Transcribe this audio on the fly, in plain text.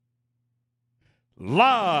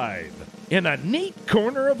Live in a neat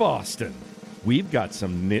corner of Austin, we've got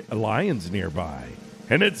some lions nearby,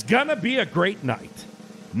 and it's gonna be a great night.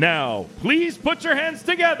 Now, please put your hands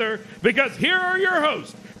together, because here are your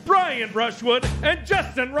hosts, Brian Brushwood and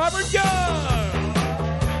Justin Robert Young.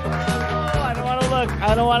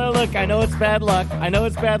 I don't want to look. I know it's bad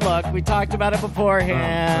luck. We talked about it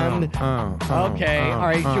beforehand. Okay. All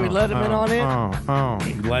right. Should we let him in on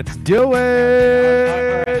it? Let's do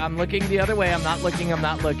it. All right, I'm looking the other way. I'm not looking.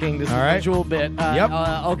 This is a visual bit.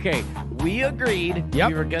 Okay. We agreed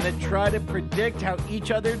we were going to try to predict how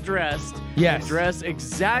each other dressed. Yes. We dress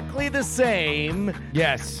exactly the same.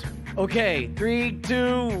 Yes. Okay. 3,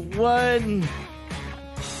 2, 1.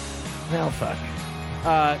 Well, fuck.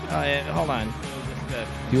 Hold on.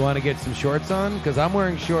 Do you want to get some shorts on? Because I'm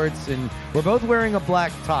wearing shorts, and we're both wearing a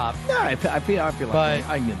black top. No, I feel like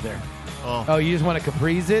I can get there. Oh, you just want to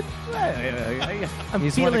caprice it? I'm you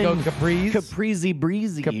just want to go caprice? Caprizi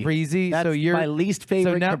breezy. Caprizi. That's so you're my least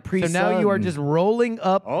favorite Capri So now you are just rolling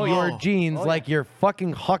up your jeans like you're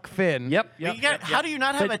fucking Huck Finn. Yep. How do you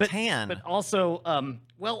not have a tan? But also,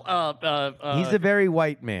 he's a very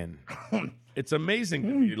white man. It's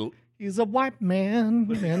amazing. He's a white man,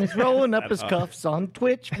 and he's rolling up his cuffs on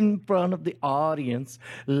Twitch in front of the audience.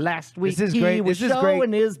 Last week he was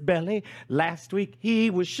showing his belly.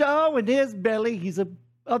 He's a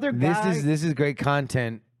other guy. This is great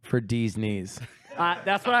content for D's knees.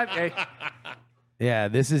 That's what I. Yeah,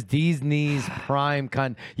 this is D's knees prime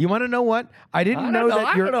content. You want to know what? I don't know.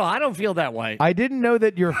 I don't feel that way. I didn't know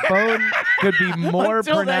that your phone could be more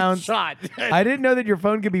pronounced. That shot. I didn't know that your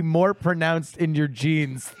phone could be more pronounced in your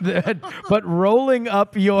jeans. But rolling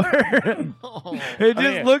up your, it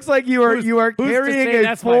just looks like you are carrying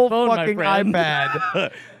a full fucking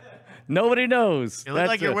iPad. Nobody knows. You look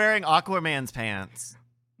like you're wearing Aquaman's pants.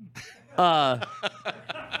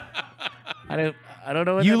 I don't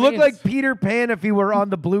know what you that look means. like Peter Pan if he were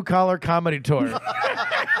on the Blue Collar Comedy Tour.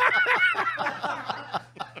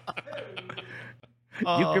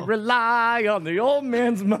 You can rely on the old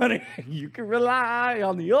man's money.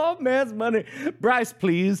 Bryce,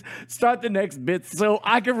 please start the next bit so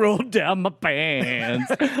I can roll down my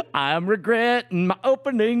pants. I'm regretting my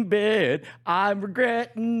opening bit.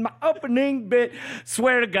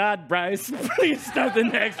 Swear to God, Bryce, please start the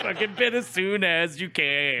next fucking bit as soon as you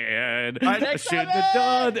can. I should have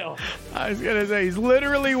done. I was gonna say he's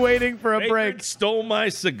literally waiting for a break. Stole my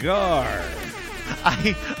cigar.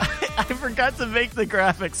 I forgot to make the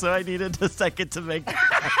graphics, so I needed a second to make.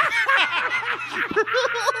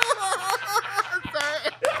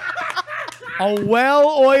 A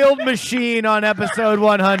well-oiled machine on episode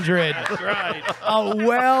 100. That's right. A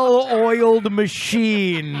well-oiled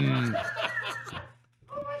machine.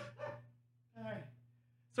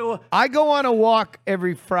 So I go on a walk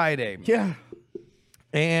every Friday. yeah.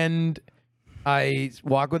 And I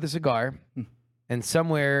walk with a cigar. And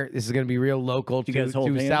somewhere, this is going to be real local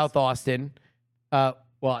to South Austin.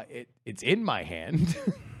 Well, it's in my hand.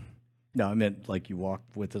 No, I meant like you walk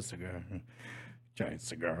with a cigar. Giant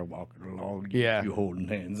cigar walking along. Yeah. You holding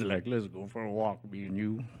hands like, let's go for a walk, me and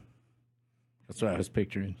you. That's what I was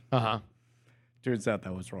picturing. Uh-huh. Turns out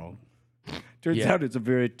that was wrong. Turns out it's a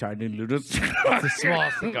very tiny little cigar. It's a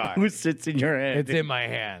small cigar. Who sits in your hand? It's in my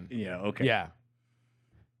hand. Yeah, okay. Yeah.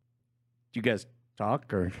 Do you guys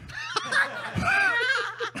talk or?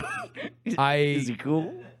 Is he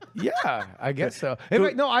cool? Yeah, I guess so. In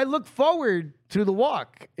fact, no, I look forward to the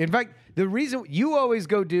walk. In fact, the reason you always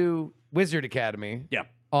go do Wizard Academy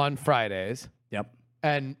on Fridays. Yep.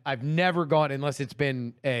 And I've never gone unless it's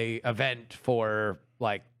been a event for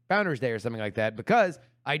like Founders Day or something like that, because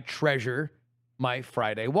I treasure my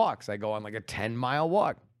Friday walks. I go on like a 10-mile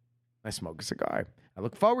walk. I smoke a cigar. I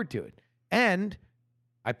look forward to it. And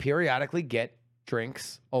I periodically get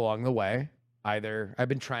drinks along the way. Either I've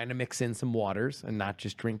been trying to mix in some waters and not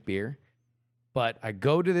just drink beer, but I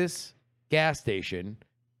go to this gas station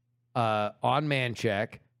on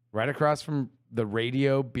Manchac, right across from the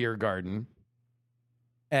Radio Beer Garden,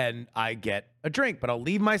 and I get a drink. But I'll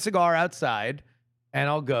leave my cigar outside, and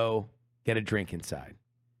I'll go get a drink inside.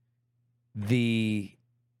 The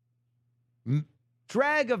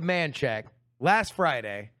drag of Manchac last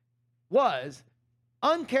Friday was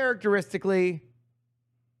uncharacteristically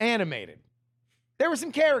animated. There were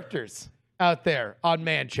some characters out there on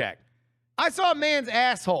Manchac. I saw a man's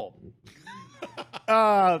asshole.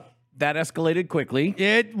 That escalated quickly.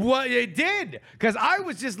 It did, because I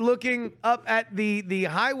was just looking up at the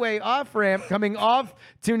highway off-ramp coming off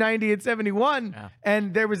 290 and 71,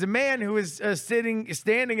 and there was a man who was standing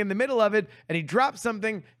in the middle of it, and he dropped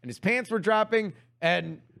something, and his pants were dropping,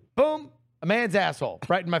 and boom, a man's asshole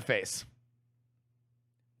right in my face.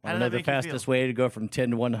 How Want did to know that the make you feel? fastest way to go from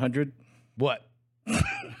 10 to 100? What?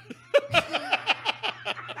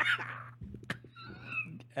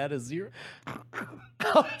 Add a 0.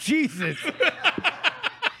 Oh, Jesus.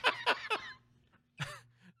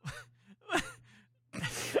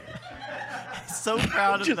 He's so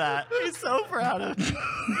proud of that. He's so proud of it. He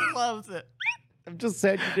loves it. I'm just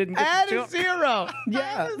saying you didn't get Add the a joke. 0.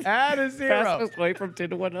 Yeah. Add a 0. Fastest way from 10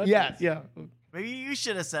 to 100. Yes. Yeah. Maybe you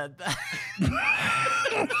should have said that. You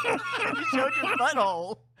showed your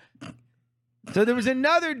butthole. So there was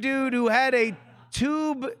another dude who had a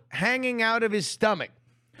tube hanging out of his stomach.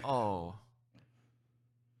 Oh.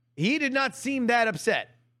 He did not seem that upset.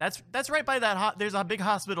 That's right by that. There's a big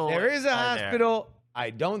hospital. There is a right there. hospital. I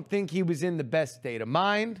don't think he was in the best state of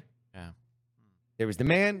mind. Yeah. There was the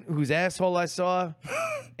man whose asshole I saw.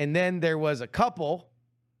 And then there was a couple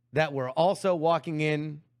that were also walking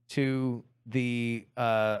in to the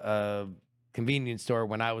convenience store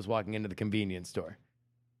when I was walking into the convenience store.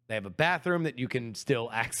 They have a bathroom that you can still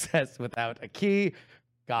access without a key.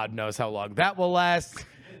 God knows how long that will last.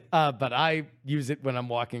 But I use it when I'm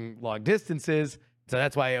walking long distances. So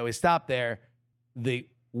that's why I always stop there. The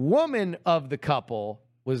woman of the couple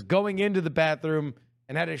was going into the bathroom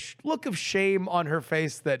and had a look of shame on her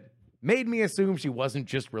face that made me assume she wasn't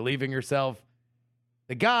just relieving herself.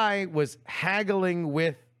 The guy was haggling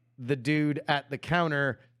with the dude at the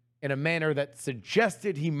counter in a manner that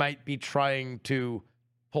suggested he might be trying to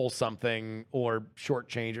pull something or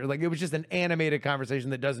shortchange, or like it was just an animated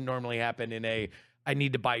conversation that doesn't normally happen in a I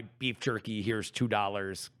need to buy beef jerky, here's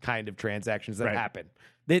 $2 kind of transactions that Right. happen.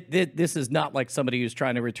 This is not like somebody who's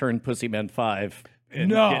trying to return Pussyman 5.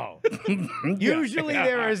 No. Usually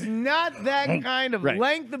there is not that kind of Right.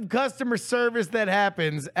 length of customer service that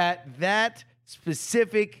happens at that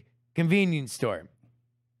specific convenience store.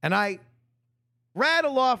 And I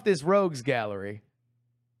rattle off this rogues gallery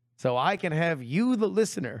so I can have you, the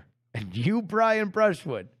listener, and you, Brian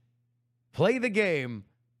Brushwood, play the game,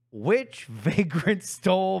 Which Vagrant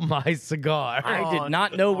Stole My Cigar? I did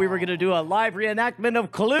not know we were going to do a live reenactment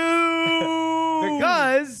of Clue.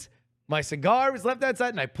 Because my cigar was left outside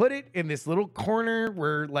and I put it in this little corner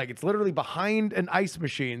where like it's literally behind an ice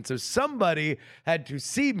machine. So somebody had to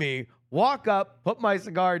see me walk up, put my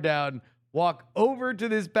cigar down, walk over to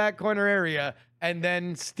this back corner area and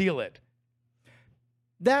then steal it.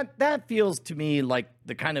 That feels to me like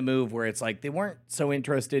the kind of move where it's like they weren't so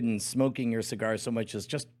interested in smoking your cigar so much as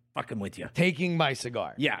just fucking with you. Taking my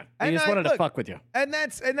cigar. Yeah, they And just I- wanted to look, fuck with you. And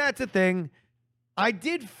that's a thing. I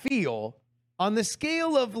did feel on the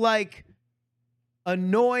scale of like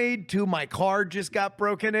annoyed to my car just got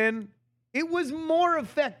broken in, it was more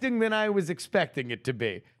affecting than I was expecting it to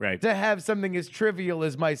be. Right. To have something as trivial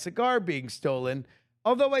as my cigar being stolen.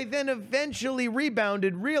 Although I then eventually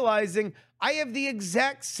rebounded, realizing I have the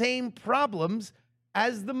exact same problems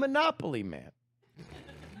as the Monopoly man.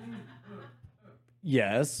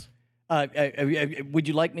 Yes. Would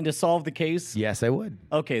you like me to solve the case? Yes, I would.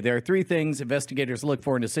 Okay, there are 3 things investigators look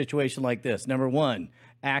for in a situation like this. Number 1,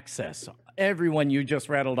 access. Everyone you just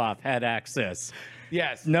rattled off had access.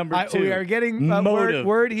 Yes. Number 2, we are getting a motive.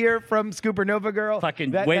 word here from Scooper Nova Girl.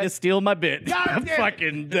 Fucking That- way that- to steal my bit. God damn it.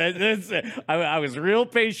 Fucking, I was real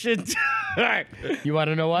patient. You want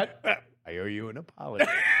to know what? I owe you an apology.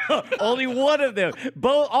 Only one of them.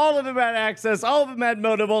 All of them had access. All of them had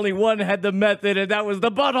motive. Only one had the method, and that was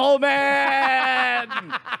the butthole man.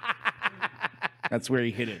 That's where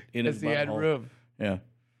he hit it in his Because he had butthole. room. Yeah.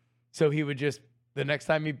 So he would just, the next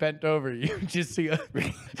time he bent over, you would just see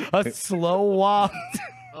a slow waft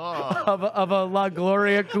of a La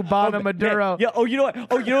Gloria Cubana Maduro. Yeah. Oh, you know what?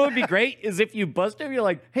 Oh, you know what would be great is if you bust him. You're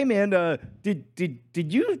like, hey man, did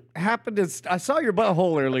you happen to? I saw your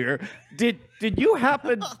butthole earlier. Did you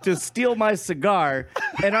happen to steal my cigar?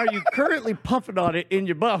 And are you currently puffing on it in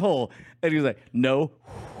your butthole? And he's like, no.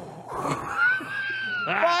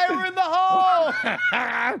 Fire in the hole!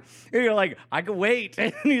 And you're like, I can wait.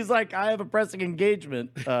 And he's like, I have a pressing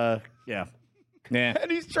engagement. Yeah. Nah.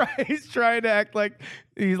 And he's trying to act like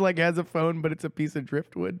he's like has a phone, but it's a piece of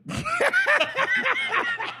driftwood.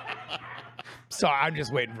 Sorry, I'm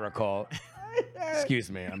just waiting for a call.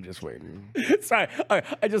 Excuse me, I'm just waiting. Sorry,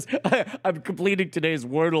 I'm completing today's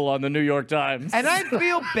Wordle on the New York Times. And I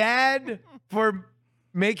feel bad for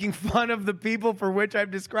making fun of the people for which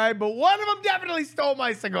I've described, but one of them definitely stole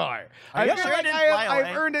my cigar. I you feel sure like it didn't fly I've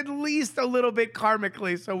away? earned at least a little bit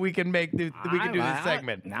karmically, so we can do this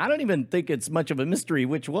segment. I don't even think it's much of a mystery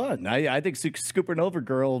which one. I think Scooper Nova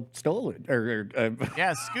Girl stole it.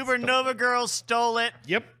 Yeah, Scooper Nova Girl stole it.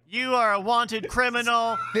 Yep. You are a wanted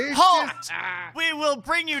criminal. There's Halt! just- We will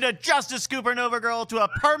bring you to justice, Supernova Girl, to a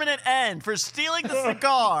permanent end for stealing the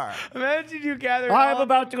cigar. Imagine you gather. I'm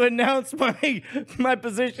about to announce my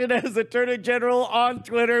position as Attorney General on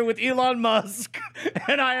Twitter with Elon Musk,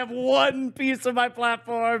 and I have one piece of my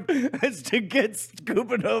platform is to get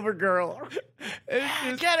Supernova Girl. Get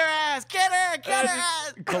her ass! Get her! Get her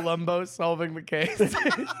ass! Columbo solving the case.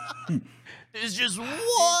 There's just one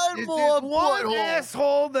more There's one butthole.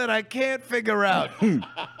 asshole that I can't figure out. I'm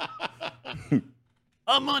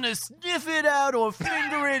gonna sniff it out or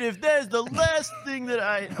finger it if there's the last thing that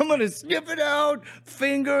I'm gonna sniff it out,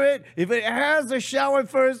 finger it. If it has a shower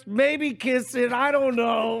first, maybe kiss it. I don't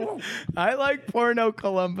know. I like porno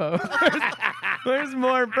Columbo. Where's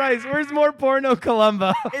more Bryce? Where's more porno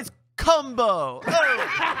Columbo? It's Cumbo.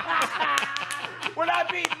 We're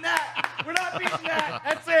not beating that. We're not beating that.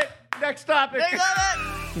 That's it. Next topic. They got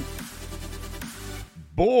it.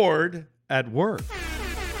 Bored at work.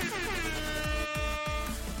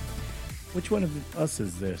 Which one of us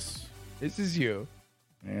is this? This is you.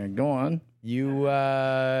 Go on. You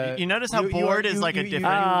You notice how bored is like a different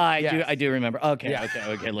I do remember. Okay, Yeah.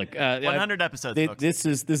 okay. Look, 100 episodes, folks. This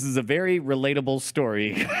is a very relatable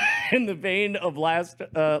story in the vein of last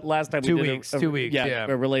time. 2 we did weeks, 2 weeks, yeah. a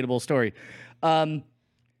relatable story.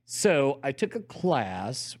 So I took a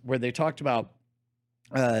class where they talked about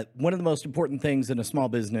one of the most important things in a small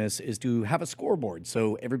business is to have a scoreboard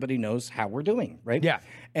so everybody knows how we're doing, right? Yeah.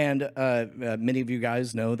 And many of you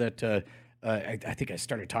guys know that I think I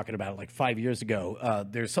started talking about it like 5 years ago.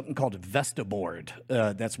 There's something called a Vesta board.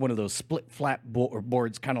 That's one of those split flat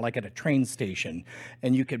boards, kind of like at a train station.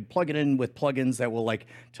 And you can plug it in with plugins that will like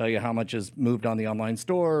tell you how much is moved on the online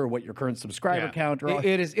store or what your current subscriber count.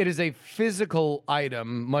 It is a physical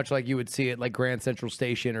item, much like you would see at like Grand Central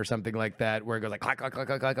Station or something like that, where it goes like clack, clack, clack,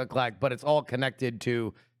 clack, clack, clack, clack, but it's all connected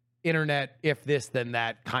to internet, if this, then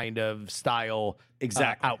that kind of style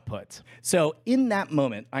output. So in that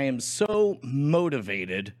moment, I am so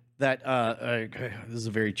motivated that this is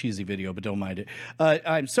a very cheesy video, but don't mind it.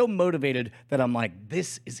 I'm so motivated that I'm like,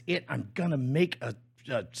 this is it. I'm gonna make a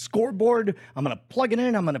scoreboard. I'm gonna plug it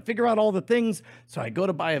in. I'm gonna figure out all the things. So I go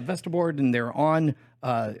to buy a Vesta board, and they're on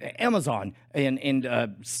Amazon,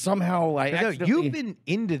 and somehow I accidentally, You've been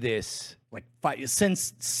into this like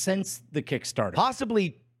since the Kickstarter.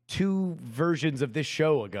 possibly 2 versions of this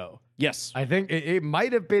show ago. Yes. I think it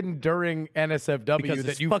might have been during NSFW Because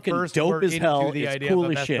that it's you fucking first dope were as into hell. the It's idea cool of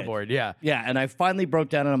a as Vesta shit. board. Yeah. Yeah, and I finally broke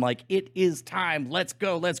down and I'm like, it is time. Let's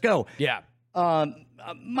go. Yeah. I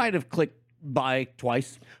might have clicked buy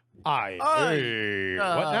twice. What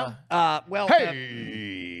now? Well,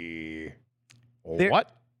 Hey.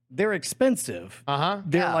 What? they're expensive. Uh-huh.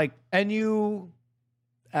 They're like And you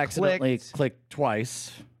accidentally clicked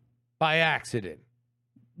twice. by accident.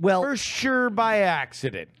 Well, For sure by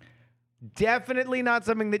accident. Definitely not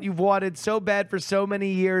something that you've wanted so bad for so many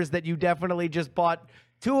years that you definitely just bought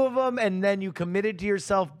 2 of them and then you committed to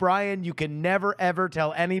yourself, Brian, you can never ever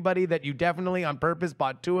tell anybody that you definitely on purpose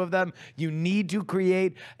bought 2 of them. You need to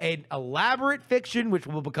create an elaborate fiction which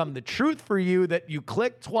will become the truth for you that you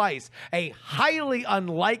clicked twice, a highly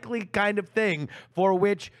unlikely kind of thing for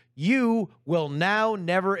which you will now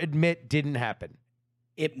never admit didn't happen.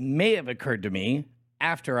 it may have occurred to me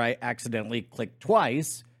after I accidentally clicked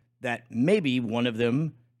twice that maybe one of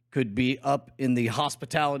them could be up in the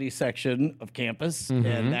hospitality section of campus,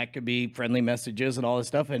 and that could be friendly messages and all this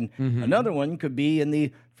stuff. And another one could be in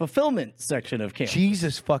the fulfillment section of campus.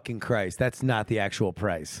 Jesus fucking Christ, that's not the actual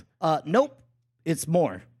price. Nope, it's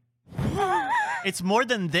more. It's more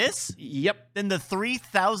than this? Yep. Than the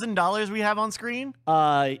 $3,000 we have on screen?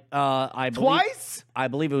 I believe, Twice? I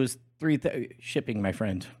believe it was shipping, my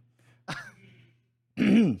friend.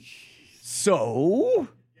 So,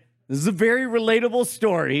 this is a very relatable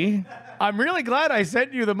story. I'm really glad I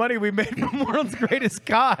sent you the money we made from World's Greatest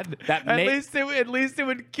God. That at may- least it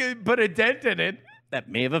would put a dent in it. That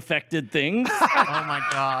may have affected things. Oh my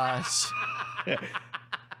gosh.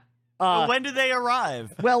 But when do they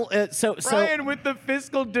arrive? Well, so Brian with the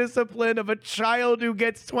fiscal discipline of a child who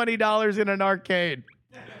gets $20 in an arcade.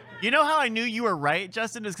 You know how I knew you were right,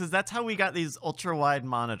 Justin? Is because that's how we got these ultra-wide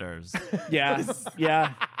monitors. yeah.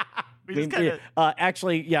 We just kinda,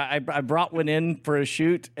 Actually, yeah, I brought one in for a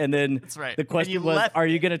shoot, and then That's right. the And question you was, left "Are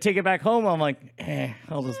you going to take it back home?" I'm like,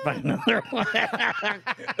 I'll just buy another one.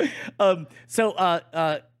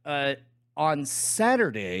 On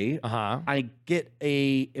Saturday, I get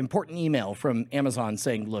a important email from Amazon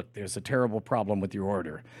saying, "Look, there's a terrible problem with your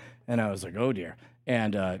order," and I was like, "Oh dear."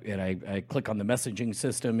 And I click on the messaging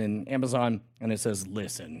system in Amazon, and it says,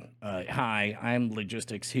 listen, hi, I'm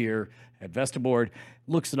logistics here at Vestaboard.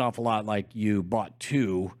 Looks an awful lot like you bought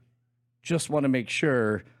 2. Just want to make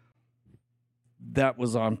sure that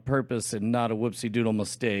was on purpose and not a whoopsie doodle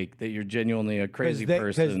mistake, that you're genuinely a crazy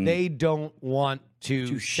person. Because they don't want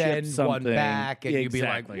to ship send one something. back and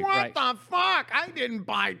Exactly, you'd be like, right. what the fuck? I didn't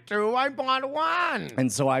buy 2. I bought 1.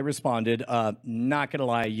 And so I responded, not going to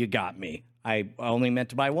lie, you got me. I only meant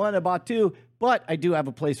to buy 1. I bought 2, but I do have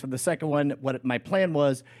a place for the second one. What my plan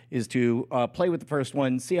is to play with the first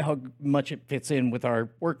one, see how much it fits in with our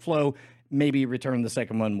workflow, maybe return the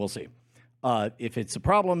second one. We'll see. If it's a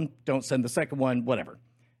problem, don't send the second one, whatever.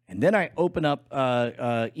 And then I open up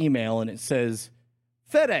email, and it says,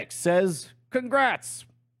 FedEx says, congrats.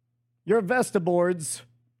 Your Vestaboards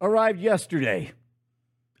arrived yesterday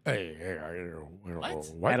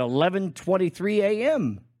What? at 11:23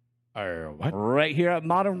 a.m. What? right here at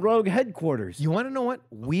Modern Rogue headquarters. You want to know what?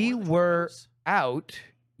 We were out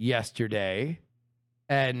yesterday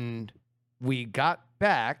and we got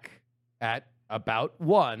back at about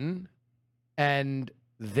 1, and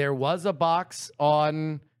there was a box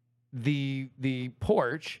on the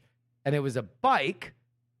porch, and it was a bike,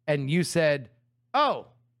 and you said, "Oh,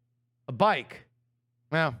 a bike."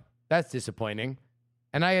 Well, that's disappointing.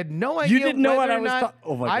 And I had no idea. You didn't know what whether I or was not- ta-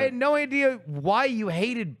 oh my I God. had no idea why you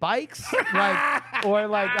hated bikes,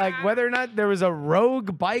 like whether or not there was a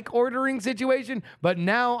rogue bike ordering situation. But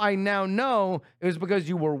now I know it was because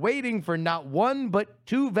you were waiting for not 1 but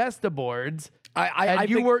 2 Vestaboards. I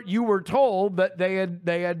You think- were told that they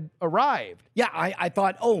had arrived. Yeah, I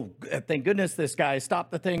thought, oh, thank goodness this guy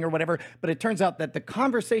stopped the thing or whatever. But it turns out that the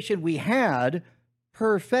conversation we had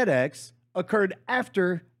per FedEx occurred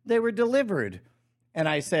after they were delivered. And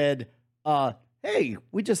I said, hey,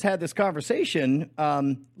 we just had this conversation.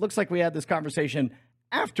 Looks like we had this conversation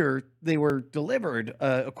after they were delivered,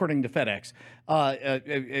 according to FedEx.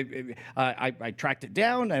 I tracked it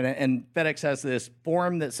down, and FedEx has this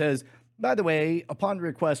form that says, by the way, upon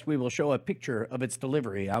request, we will show a picture of its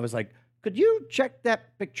delivery. I was like, could you check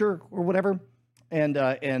that picture or whatever? And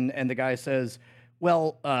the guy says,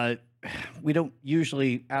 well, we don't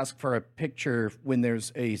usually ask for a picture when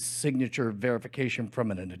there's a signature verification from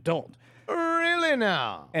an adult. Really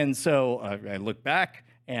now? And so I look back,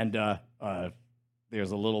 and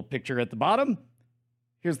there's a little picture at the bottom.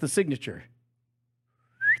 Here's the signature.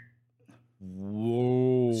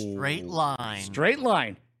 Whoa. Straight line. Straight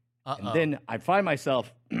line. Uh-oh. And then I find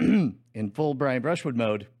myself in full Brian Brushwood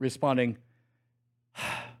mode responding,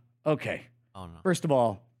 okay, Oh no. first of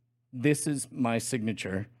all, this is my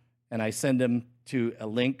signature. And I send him to a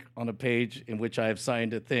link on a page in which I have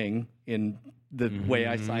signed a thing in the way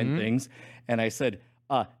I sign things. And I said,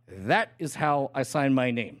 that is how I sign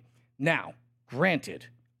my name. Now, granted,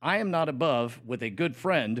 I am not above, with a good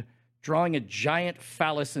friend, drawing a giant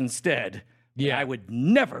phallus instead. Yeah. I would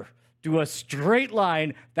never do a straight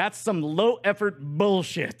line. That's some low effort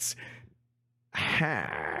bullshit.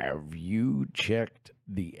 Have you checked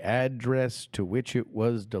the address to which it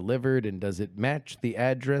was delivered, and does it match the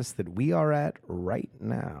address that we are at right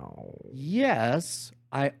now? Yes,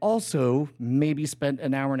 I also maybe spent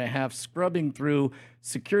an hour and a half scrubbing through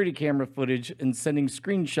security camera footage and sending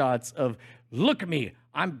screenshots of, look at me,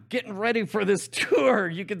 I'm getting ready for this tour.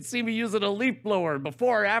 You can see me using a leaf blower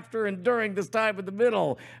before, after, and during this time in the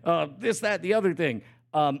middle. This, that, the other thing.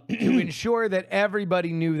 To ensure that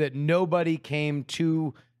everybody knew that nobody came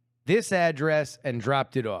to this address and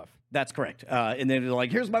dropped it off. That's correct. And then they're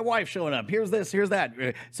like, here's my wife showing up. Here's this, here's that.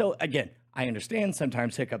 So again, I understand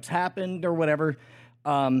sometimes hiccups happened or whatever.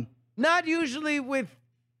 Not usually with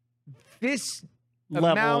this Level.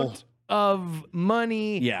 amount of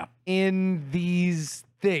money Yeah. in these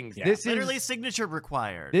things. Yeah. This Literally is signature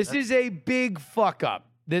required. this is a big fuck up.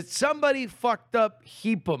 That somebody fucked up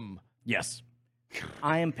Heap'em. Yes.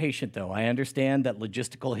 I am patient, though. I understand that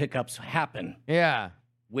logistical hiccups happen, Yeah.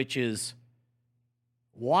 which is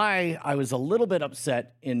why I was a little bit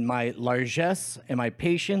upset in my largesse and my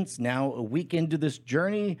patience now a week into this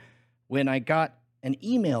journey when I got an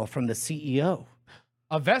email from the CEO.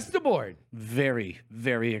 A Vestaboard. Very,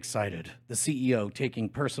 very excited. The CEO taking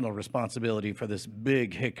personal responsibility for this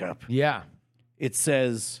big hiccup. Yeah. It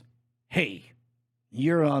says, hey,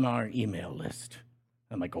 you're on our email list.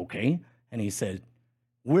 I'm like, okay. And he said,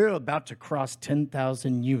 we're about to cross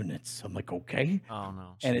 10,000 units. I'm like, okay. Oh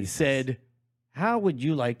no. And it said, how would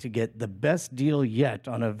you like to get the best deal yet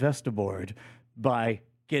on a Vestaboard by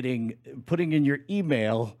putting in your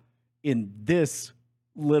email in this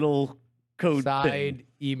little code side thing.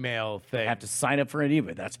 email thing. I have to sign up for an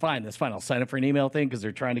email. That's fine. I'll sign up for an email thing because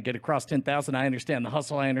they're trying to get across 10,000. I understand the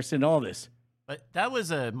hustle. I understand all this. But that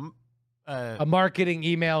was a marketing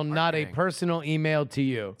email, not a Marketing. personal email to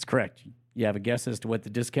you. That's correct. You have a guess as to what the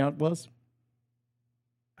discount was?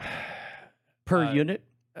 Per unit?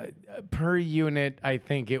 Per unit, I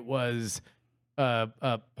think it was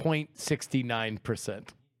 0.69%.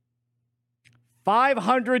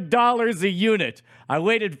 $500 a unit. I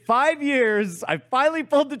waited 5 years. I finally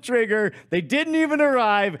pulled the trigger. They didn't even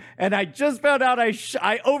arrive, and I just found out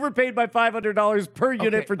I overpaid by $500 per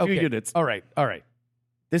unit for 2 units. All right.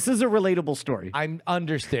 This is a relatable story. I'm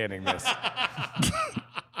understanding this.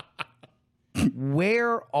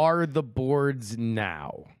 Where are the boards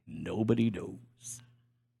now? Nobody knows.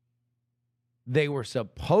 They were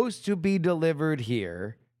supposed to be delivered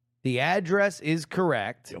here. The address is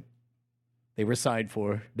correct. Yep. They were signed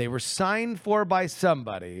for. They were signed for by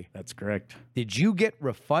somebody. That's correct. Did you get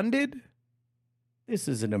refunded? This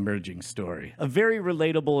is an emerging story. A very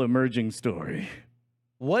relatable emerging story.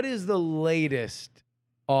 What is the latest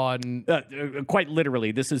on... Quite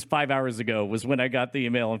literally, this is 5 hours ago was when I got the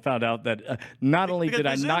email and found out that not only Because did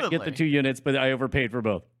I not get the presumably- 2 units, but I overpaid for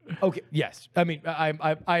both. Okay, yes. I mean,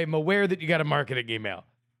 I'm aware that you got a marketing email.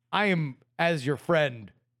 I am, as your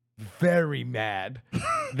friend, very mad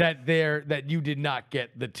that you did not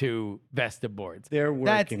get the 2 Vesta boards. They're working.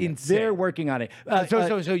 That's insane. They're working on it.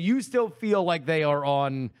 So you still feel like they are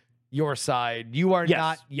on your side. You are Yes,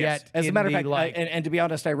 not yes. yet. As a in matter of the, fact, like, and to be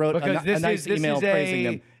honest, I wrote Because a this nice is email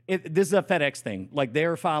praising a- them. This is a FedEx thing. Like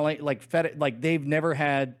they're filing, like they've never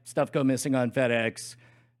had stuff go missing on FedEx,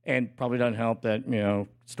 and probably doesn't help that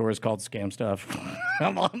stores called scam stuff.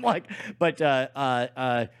 I'm like, but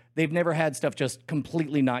they've never had stuff just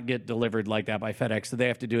completely not get delivered like that by FedEx, so they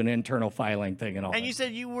have to do an internal filing thing and all. And that. you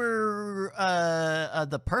said you were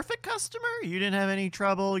the perfect customer. You didn't have any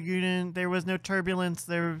trouble. There was no turbulence.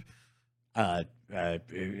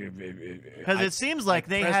 Because it seems like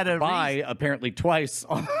they had a buy apparently twice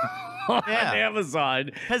on Yeah. Amazon.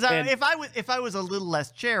 Because And- if I was a little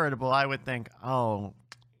less charitable, I would think, oh,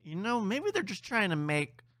 maybe they're just trying to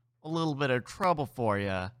make a little bit of trouble for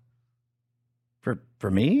you. for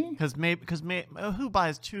me, Because who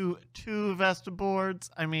buys two Vesta boards?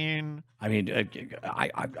 I mean, what? two-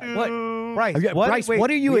 Bryce, Yeah, Bryce, what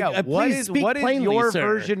are you- what please is speak what is plainly, your sir.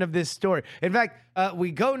 version of this story? In fact, we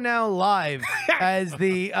go now live as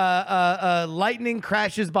the lightning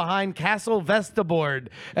crashes behind Castle Vestaboard,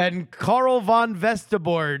 and Carl von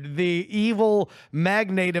Vestaboard, the evil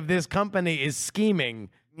magnate of this company, is scheming.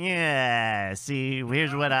 Yeah, see,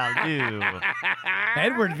 here's what I'll do.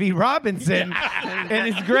 Edward V. Robinson in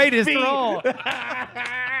his greatest role.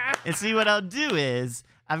 And see, what I'll do is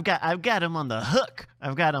I've got him on the hook.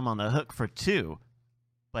 I've got him on the hook for 2.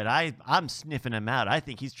 But I'm sniffing him out. I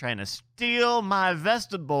think he's trying to steal my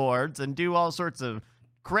Vesta boards and do all sorts of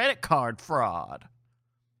credit card fraud.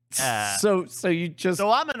 So you just So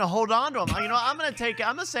I'm gonna hold on to him. I'm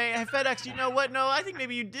gonna say, hey FedEx, you know what? No, I think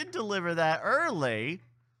maybe you did deliver that early.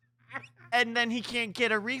 And then he can't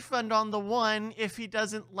get a refund on the one if he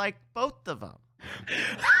doesn't like both of them.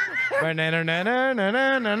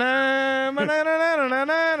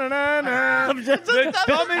 The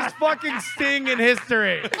dumbest fucking sting in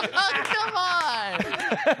history. Come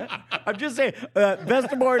on. I'm just saying,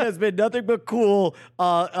 Vestaboard has been nothing but cool.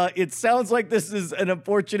 It sounds like this is an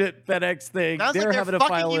unfortunate FedEx thing. Sounds like they're having to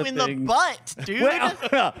fucking file you a in thing. the butt, dude.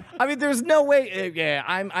 Well, I mean, there's no way. Yeah,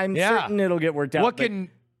 I'm Yeah. certain it'll get worked out. What but- can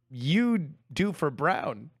you do for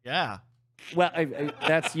Brown? Yeah. Well,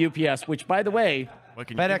 that's UPS. Which, by the way, What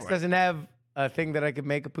can you do FedEx for it? doesn't have a thing that I could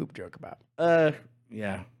make a poop joke about.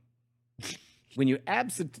 yeah. When you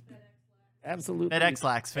absolutely FedEx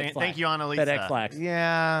lacks. Thank you, Annalisa. FedEx lacks.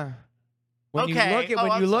 Yeah. When Okay. you look at Oh,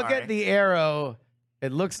 I'm look sorry. at the arrow,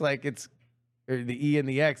 it looks like it's or the E and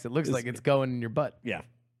the X. It looks like it's going in your butt. Yeah.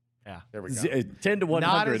 There we go. 10 to 100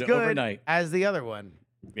 Not as good overnight. as the other one.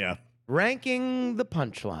 Yeah. Ranking the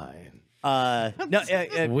punchline.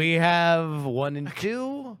 No. We have 1 and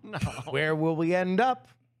 2. No. Where will we end up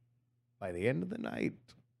by the end of the night?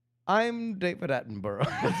 I'm David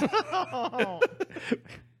Attenborough.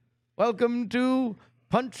 Welcome to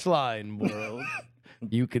Punchline World.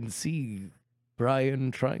 You can see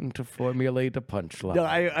Brian trying to formulate a punchline No,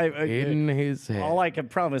 in his head. all I can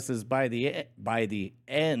promise is by the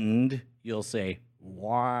end you'll say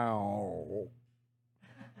wow.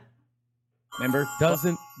 Remember,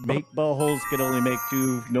 Doesn't make buttholes can only make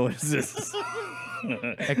 2 noises.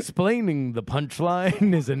 explaining the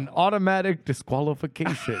punchline is an automatic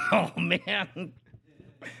disqualification. Oh man!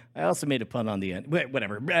 I also made a pun on the end.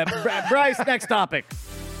 Whatever. Bryce, next topic.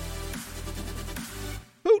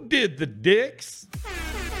 did the dicks?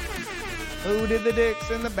 Who did the dicks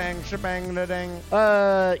and the bang shebang da dang?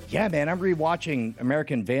 Yeah, man, I'm rewatching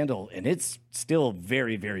American Vandal, and it's still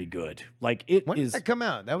very, very good. Like, it When did is that come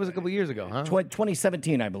out? That was a couple years ago, huh?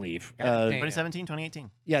 2017, I believe. Damn. 2017,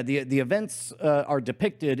 2018. Yeah, the events are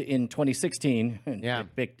depicted in 2016. Yeah.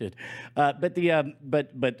 Depicted, but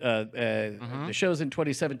the show's in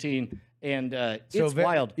 2017, and it's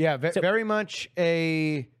wild. Yeah, So- very much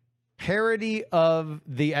a parody of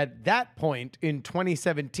the, at that point in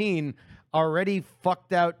 2017, already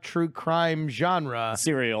fucked out true crime genre,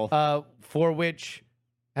 Serial. for which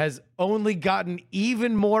has only gotten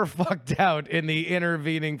even more fucked out in the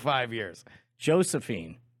intervening 5 years.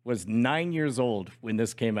 Josephine was 9 years old when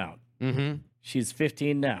this came out. Mm-hmm. She's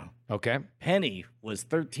 15 now. Okay. Penny was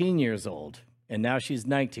 13 years old, and now she's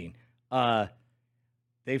 19.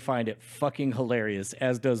 They find it fucking hilarious,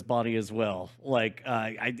 as does Bonnie as well. Like,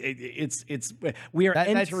 we are That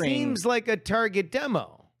entering. seems like a Target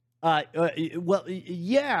demo. Well,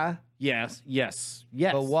 yeah, yes.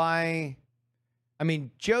 But why? I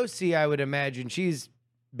mean, Josie, I would imagine she's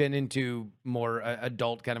been into more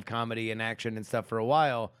adult kind of comedy and action and stuff for a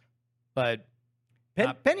while. But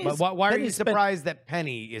Penny's. but why are you Penny's surprised that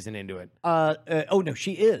Penny isn't into it? Oh no,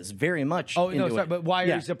 she is very much. Oh into no, sorry, it. but why are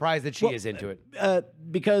Yeah. you surprised that she Well, is into it?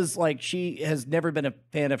 Because like she has never been a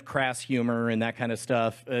fan of crass humor and that kind of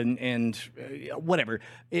stuff, and whatever.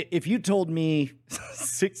 If you told me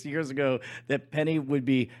 6 years ago that Penny would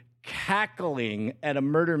be cackling at a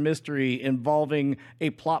murder mystery involving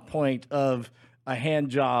a plot point of a hand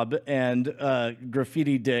job and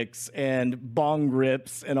graffiti dicks and bong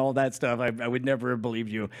rips and all that stuff, I would never have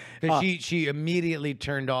believed you. Because she immediately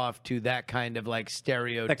turned off to that kind of like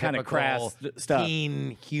stereotypical kind of crass stuff.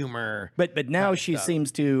 teen humor. But now she stuff.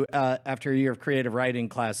 seems to, after a year of creative writing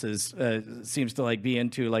classes, seems to like be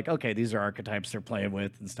into like, okay, these are archetypes they're playing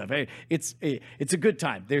with and stuff. Hey, it's a good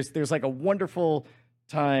time. There's like a wonderful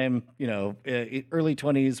time, early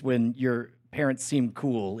 20s when your parents seem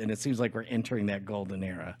cool, and it seems like we're entering that golden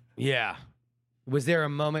era. Yeah. Was there a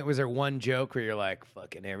moment? Was there one joke where you're like,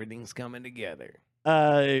 "Fucking everything's coming together"?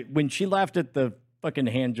 When she laughed at the fucking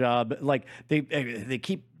hand job, like they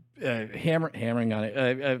keep hammering on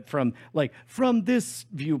it from this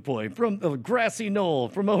viewpoint, from the grassy knoll,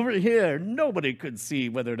 from over here. Nobody could see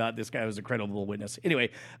whether or not this guy was a credible witness. Anyway,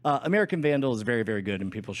 American Vandal is very, very good,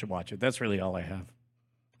 and people should watch it. That's really all I have.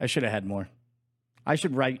 I should have had more. I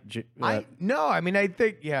should write. I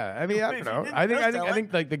think, I don't know. I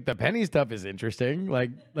think like the Penny stuff is interesting.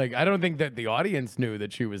 Like I don't think that the audience knew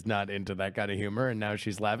that she was not into that kind of humor, and now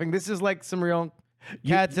she's laughing. This is like some real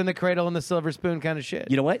Cats in the Cradle and the Silver Spoon kind of shit.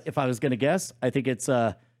 You know what? If I was going to guess, I think it's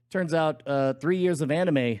turns out 3 years of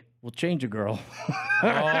anime will change a girl.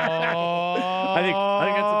 I think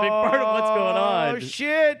that's a big part of what's going on. Oh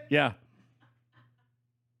shit! Yeah.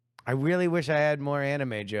 I really wish I had more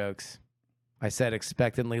anime jokes. I said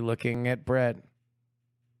expectantly looking at Brett.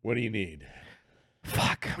 What do you need?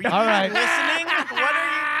 Fuck. All right. Listening? What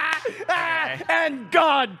are you? Okay. And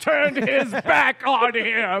God turned his back on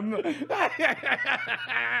him.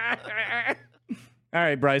 All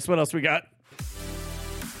right, Bryce, what else we got?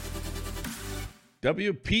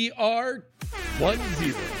 WPR 10.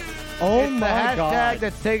 Own the my hashtag God.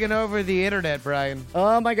 that's taken over the internet, Brian.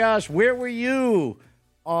 Oh my gosh, where were you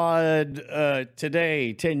on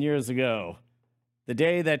today, 10 years ago? The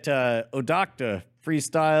day that Odocta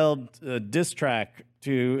freestyled a diss track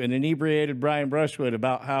to an inebriated Brian Brushwood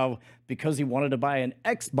about how, because he wanted to buy an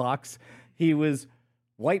Xbox, he was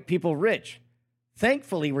white people rich.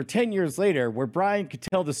 Thankfully, we're 10 years later where Brian could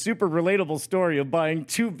tell the super relatable story of buying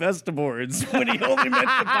 2 Vestaboards when he only meant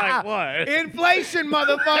to buy one. Inflation,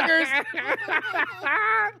 motherfuckers.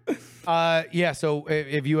 Yeah, so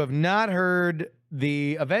if you have not heard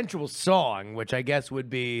the eventual song, which I guess would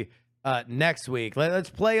be next week, let's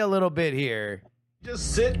play a little bit here.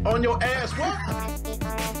 Just sit on your ass. What?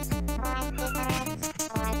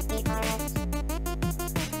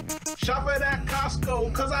 Shop at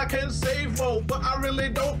Costco, cause I can save more, but I really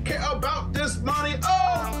don't care about this money. Oh!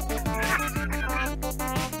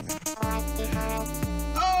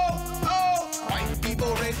 White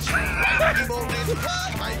people rich, white people rich,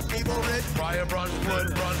 white people rich. Brian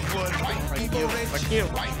Brushwood. White people rich,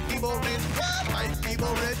 white people rich, white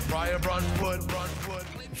people rich. Brian Brushwood.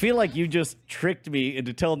 I feel like you just tricked me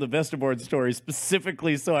into telling the Vestaboard story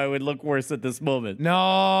specifically so I would look worse at this moment.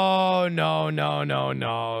 No.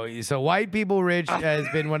 So White People Rich has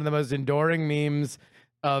been one of the most enduring memes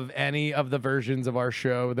of any of the versions of our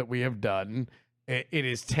show that we have done. It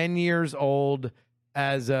is 10 years old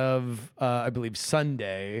as of, I believe,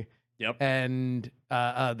 Sunday. Yep. And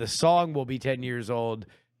the song will be 10 years old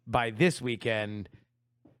by this weekend.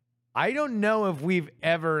 I don't know if we've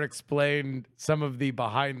ever explained some of the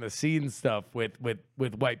behind the scenes stuff with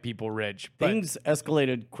White People Rich. But Things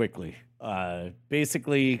escalated quickly.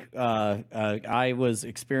 Basically, I was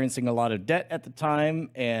experiencing a lot of debt at the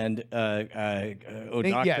time, and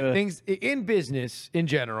Odaka. things in business in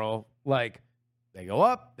general, like they go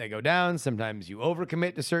up, they go down. Sometimes you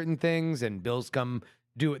overcommit to certain things, and bills come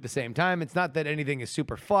due at the same time. It's not that anything is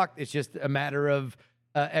super fucked. It's just a matter of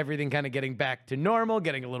everything kind of getting back to normal,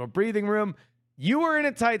 getting a little breathing room. You were in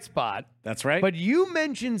a tight spot. That's right. But you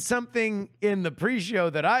mentioned something in the pre-show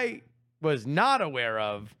that I was not aware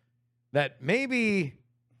of, that maybe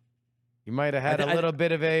you might have had a little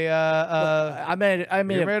bit of a. I made You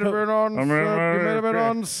may have been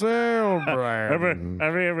on sale, Brian.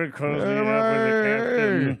 Have you ever closed it up with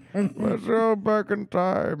the captain? Let's go back in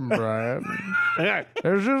time, Brian.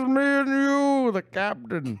 It's just me and you, the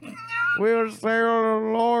captain. We were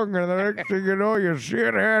sailing along, and the next thing you know, your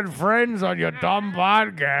shithead friends on your dumb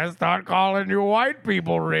podcast start calling you White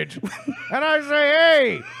People Rich. And I say,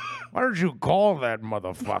 hey, why don't you call that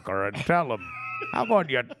motherfucker and tell him? How about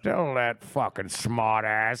you tell that fucking smart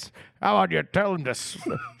ass? How about you tell him to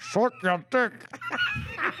suck your dick?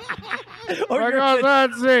 Because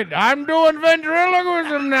that's it. I'm doing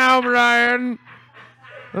ventriloquism now, Brian.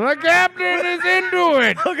 The captain is into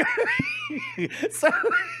it. So,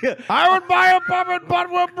 I would buy a puppet, but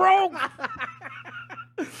we're broke.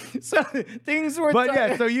 so things were. But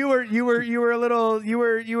yeah, so you were a little you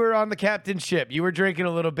were on the captain's ship. You were drinking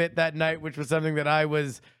a little bit that night, which was something that I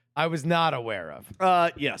was not aware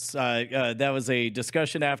of. Yes, that was a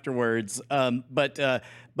discussion afterwards. But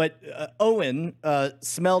Owen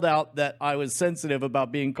smelled out that I was sensitive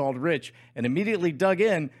about being called rich and immediately dug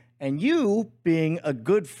in. And you, being a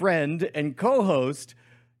good friend and co-host,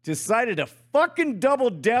 decided to fucking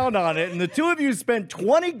double down on it. And the two of you spent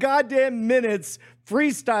 20 goddamn minutes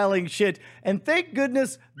freestyling shit. And thank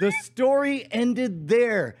goodness the story ended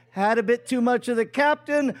there. Had a bit too much of the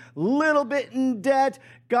captain, little bit in debt,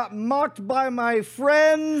 got mocked by my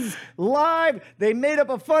friends live. They made up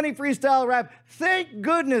a funny freestyle rap. Thank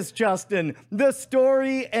goodness, Justin, the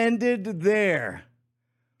story ended there.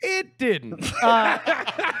 It didn't.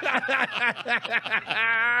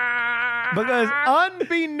 Because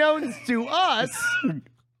unbeknownst to us,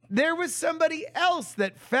 there was somebody else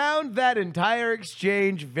that found that entire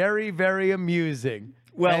exchange very, very amusing.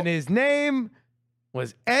 Well- and his name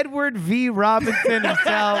was Edward V. Robinson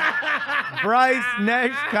himself, Bryce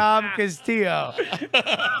Neshcom Castillo.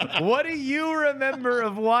 What do you remember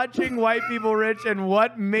of watching White People Rich, and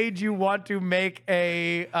what made you want to make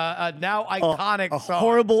a now iconic a song?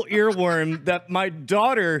 horrible earworm that my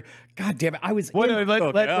daughter, God damn it, I was What, in, let-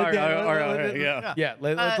 okay, let- all right, yeah, all right, yeah. Yeah,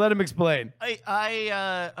 let's let him explain.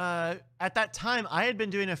 I at that time I had been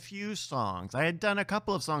doing a few songs. I had done a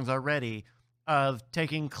couple of songs already of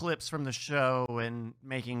taking clips from the show and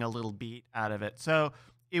making a little beat out of it. So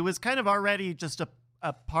it was kind of already just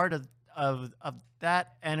a part of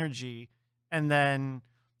that energy. And then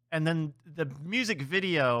the music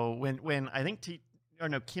video when I think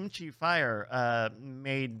Kimchi Fire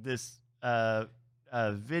made this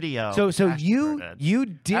video. So Ashford you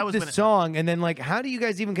did. did That was the when it song, and then like, how do you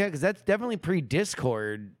guys even get? Because that's definitely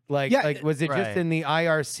pre-Discord. Like, Yeah, like was it just right. in the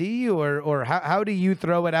IRC, or how do you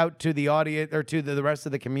throw it out to the audience or to the rest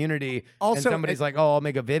of the community? Also, and somebody's like, oh, I'll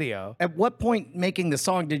make a video. At what point making the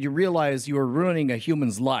song did you realize you were ruining a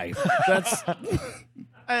human's life? That's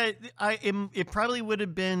It probably would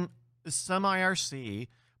have been some IRC,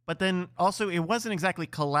 but then also it wasn't exactly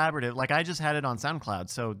collaborative. Like I just had it on SoundCloud,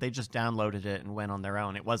 so they just downloaded it and went on their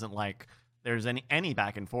own. It wasn't like there's any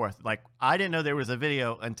back and forth. Like I didn't know there was a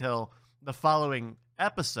video until the following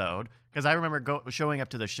episode, because I remember showing up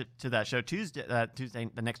to that show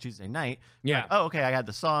the next Tuesday night. Yeah. Like, oh, okay, I had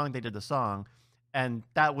the song. They did the song. And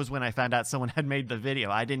that was when I found out someone had made the video.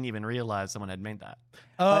 I didn't even realize someone had made that.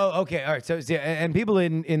 Oh, okay, all right. So yeah, and people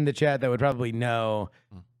in the chat that would probably know.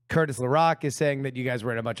 Curtis LaRock is saying that you guys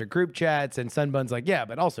were in a bunch of group chats, and Sunbun's like, yeah,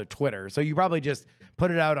 but also Twitter. So you probably just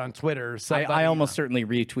put it out on Twitter. I almost certainly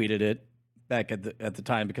retweeted it back at the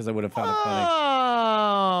time because I would have found it funny.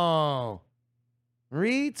 Oh,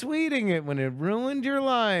 retweeting it when it ruined your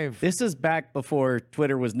life. This is back before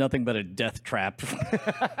Twitter was nothing but a death trap.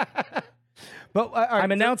 But all right,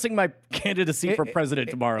 I'm announcing my candidacy for president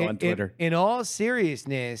tomorrow on Twitter. In all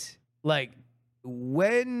seriousness, like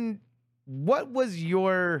what was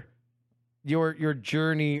your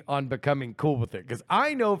journey on becoming cool with it? Because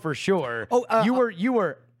I know for sure you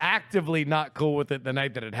were actively not cool with it the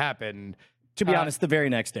night that it happened. To be honest, the very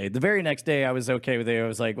next day, I was okay with it. I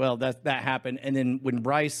was like, well, that happened. And then when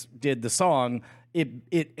Bryce did the song,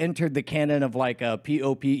 it entered the canon of like a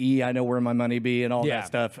POPE, I Know Where My Money Be, and all Yeah. that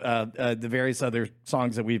stuff. The various other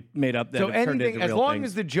songs that we've made up that So have turned anything, into as real long things.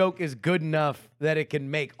 as the joke is good enough that it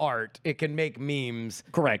can make art, it can make memes.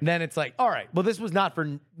 Correct. Then it's like, all right, well, this was not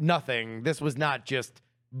for nothing. This was not just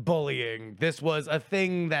bullying. This was a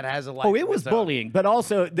thing that has a life. Oh, it of was its own. bullying, but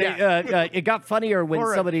also it got funnier when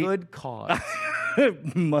For somebody a good cause.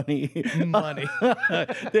 money. Money.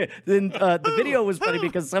 Then the video was funny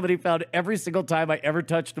because somebody found every single time I ever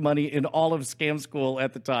touched money in all of Scam School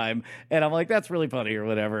at the time, and I'm like, that's really funny or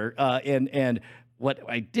whatever. And what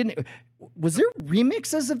I didn't was there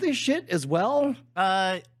remixes of this shit as well.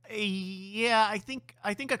 Yeah, I think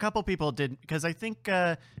a couple people did, because I think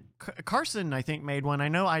Carson made one. I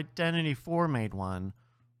know Identity 4 made one.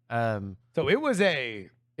 So it was a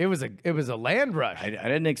land rush. I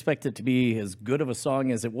didn't expect it to be as good of a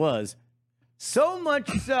song as it was. So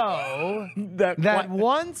much so That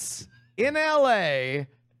once in LA,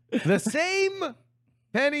 the same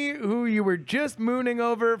Penny who you were just mooning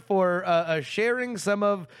over for sharing some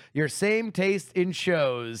of your same taste in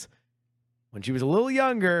shows, when she was a little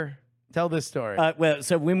younger, tell this story. Well,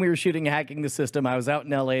 so when we were shooting Hacking the System, I was out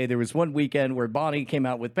in LA. There was one weekend where Bonnie came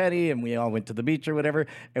out with Penny, and we all went to the beach or whatever.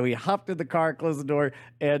 And we hopped in the car, closed the door,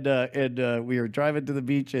 and we were driving to the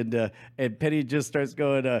beach, and Penny just starts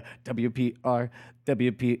going, WPR,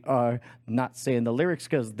 WPR, not saying the lyrics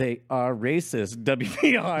because they are racist.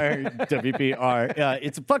 WPR, WPR.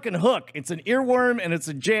 It's a fucking hook. It's an earworm, and it's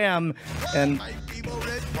a jam. And White people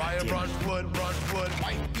rich, Briar Brushwood, Brushwood.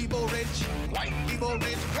 White people rich, white people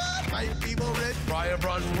rich. What? White people rich, Briar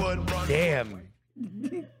Brushwood, Brushwood. Damn.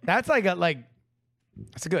 That's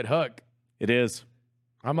that's a good hook. it is.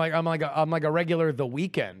 I'm like a regular The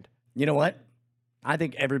Weeknd. You know what? I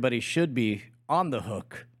think everybody should be on the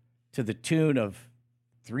hook to the tune of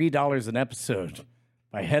 $3 an episode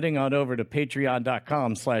by heading on over to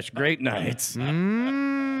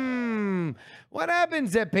patreon.com/greatnights. What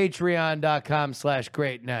happens at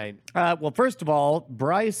patreon.com/greatnight? Well, first of all,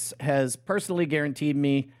 Bryce has personally guaranteed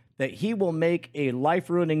me that he will make a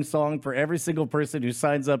life-ruining song for every single person who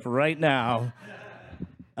signs up right now.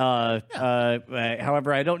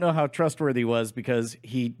 However, I don't know how trustworthy he was because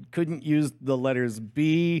he couldn't use the letters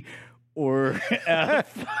B or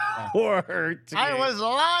F or T. I was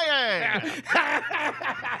lying.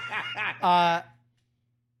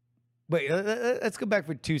 Wait, let's go back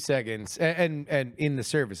for 2 seconds. And in the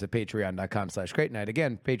service of patreon.com/greatnight.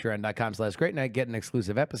 Again, patreon.com/greatnight. Get an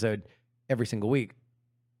exclusive episode every single week.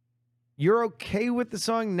 You're okay with the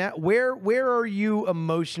song now? Where are you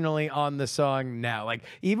emotionally on the song now? Like,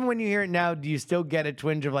 even when you hear it now, do you still get a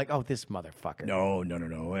twinge of like, oh, this motherfucker? No.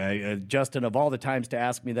 Justin, of all the times to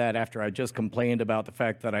ask me that after I just complained about the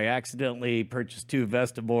fact that I accidentally purchased 2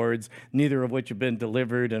 Vesta boards, neither of which have been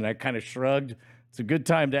delivered, and I kind of shrugged. It's a good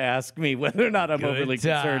time to ask me whether or not I'm Good overly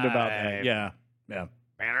concerned about that. time. Yeah.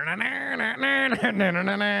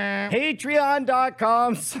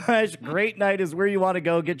 Patreon.com/greatnight is where you want to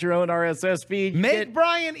go. Get your own RSS feed. Make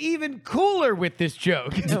Brian even cooler with this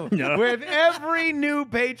joke. With every new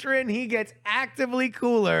patron, he gets actively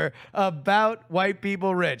cooler about white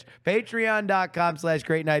people rich.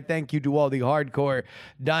 Patreon.com/greatnight. Thank you to all the hardcore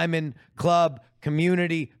Diamond Club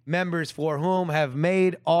community members for whom have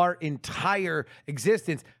made our entire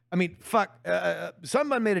existence. I mean, fuck.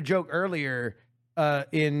 Someone made a joke earlier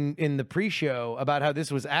in the pre-show about how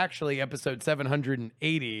this was actually episode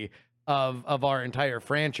 780 of our entire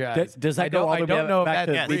franchise. Does that go all the way back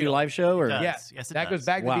to the BB Live show? Or? does. Yes, Yes, it that goes does.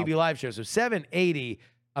 back to Wow. BB Live show. So 780.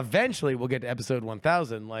 Eventually, we'll get to episode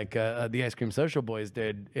 1000, like the Ice Cream Social Boys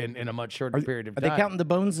did in a much shorter period of Are time. they counting the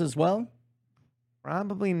bones as well?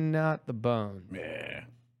 Probably not the bone. Yeah.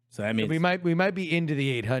 So that means We might be into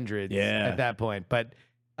the 800s Yeah. at that point, but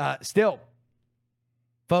still,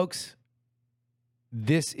 folks,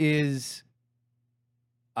 this is,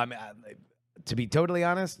 I mean, to be totally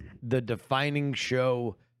honest, the defining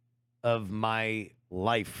show of my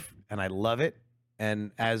life, and I love it.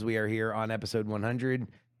 And as we are here on episode 100,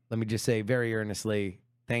 let me just say very earnestly,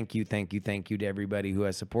 thank you to everybody who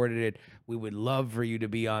has supported it. We would love for you to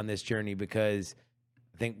be on this journey because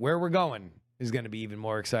I think where we're going is going to be even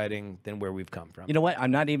more exciting than where we've come from. You know what?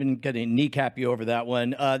 I'm not even going to kneecap you over that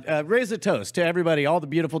one. Raise a toast to everybody, all the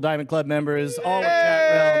beautiful Diamond Club members, all of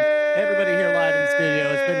Chat Realm, everybody here live in the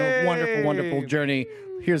studio. It's been a wonderful, wonderful journey.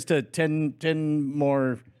 Here's to 10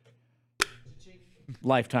 more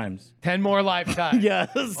lifetimes. 10 more lifetimes. Yes.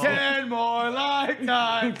 10 more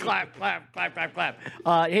lifetimes. Clap, clap, clap, clap,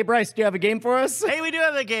 clap. Hey, Bryce, do you have a game for us? Hey, we do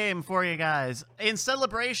have a game for you guys. In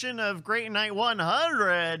celebration of Great Night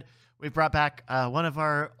 100, we've brought back one of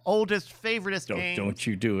our oldest, favoriteest games. Don't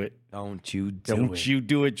you do it. Don't you do Don't it. you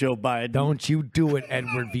do it, Joe Biden. Don't you do it,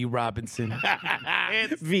 Edward V. Robinson.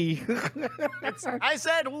 It's, V. I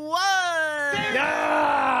said one.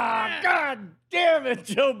 Ah, God damn it,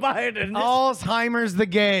 Joe Biden. Alzheimer's the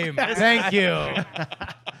game. Thank you.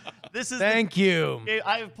 This is Thank you.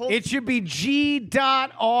 I've pulled. It should be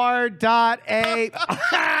G.R.A.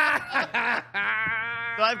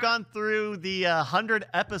 So I've gone through the 100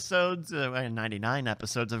 episodes, 99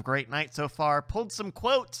 episodes of Great Night so far, pulled some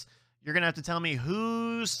quotes. You're going to have to tell me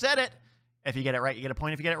who said it. If you get it right, you get a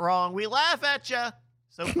point. If you get it wrong, we laugh at you.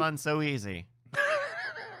 So fun, so easy.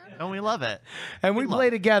 Don't we love it? And we play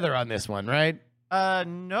together on this one, right?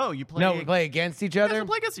 No, you play. No, we play against each Yes, other. we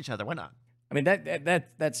play against each other. Why not? I mean,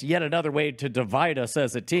 that's yet another way to divide us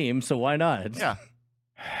as a team, so why not? Yeah.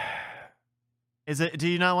 Is it? Do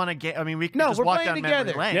you not want to get? I mean, we can No, just we're walk playing down memory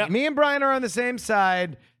together. lane. Yeah. Me and Brian are on the same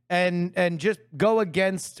side, and just go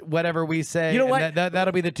against whatever we say. You know and what?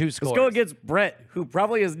 That'll be the two scores. Let's go against Brett, who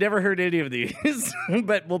probably has never heard any of these,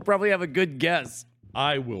 but will probably have a good guess.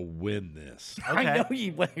 I will win this. I know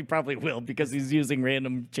he probably will because he's using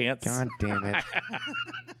random chance. God damn it.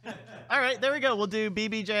 All right, there we go. We'll do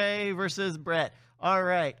BBJ versus Brett. All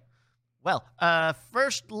right. Well,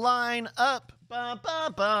 first line up. Bum,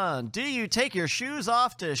 bum, bum. Do you take your shoes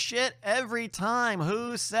off to shit every time?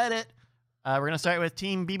 Who said it? We're going to start with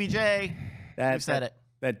Team BBJ. Who said it?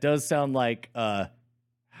 That does sound like,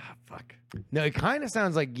 fuck. No, it kind of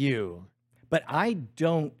sounds like you. But I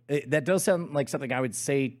don't, that does sound like something I would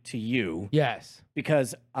say to you Yes.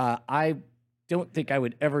 because I don't think I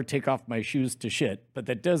would ever take off my shoes to shit, but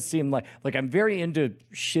that does seem like I'm very into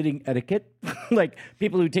shitting etiquette. Like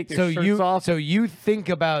people who take their shirts off. So you think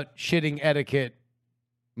about shitting etiquette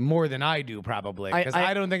more than I do, probably. Because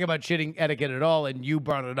I don't think about shitting etiquette at all, and you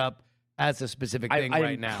brought it up as a specific thing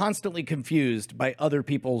right now. I'm constantly confused by other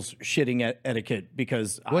people's shitting etiquette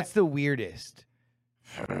because What's the weirdest?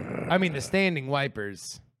 I mean, the standing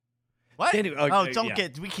wipers. What? Anyway,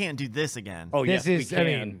 We can't do this again. Oh, This yes, is- we I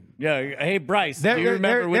can. mean- Yeah. Hey, Bryce, do you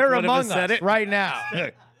remember which they're one of among us said us it? right now.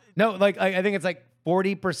 No, like I think it's like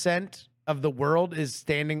 40% of the world is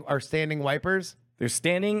standing wipers. They're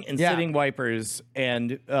standing and Yeah. sitting wipers,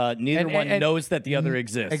 and neither one and- knows that the other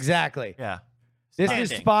exists. Exactly. Yeah. This Standing. is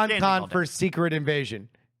Standing all SponCon day. for Secret Invasion.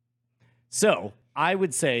 So I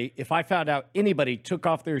would say if I found out anybody took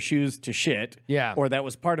off their shoes to shit, Yeah. or that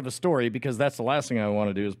was part of a story, because that's the last thing I want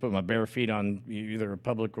to do is put my bare feet on either a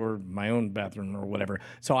public or my own bathroom or whatever.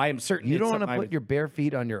 So I am certain You it's don't want to something I put would- your bare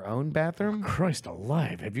feet on your own bathroom? Christ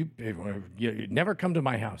alive! Have you never come to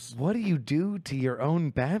my house? What do you do to your own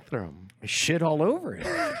bathroom? I shit all over it.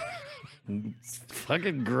 It's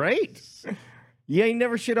fucking great. You ain't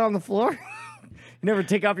never shit on the floor. You never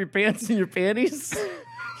take off your pants and your panties.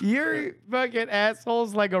 Your fucking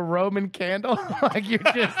asshole's like a Roman candle. Like you're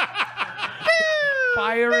just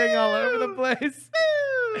firing all over the place.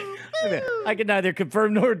 I can neither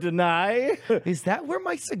confirm nor deny. Is that where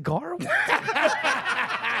my cigar went?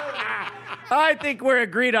 I think we're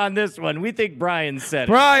agreed on this one. We think Brian said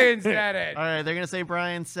it. Brian said it. All right, they're going to say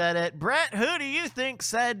Brian said it. Brett, who do you think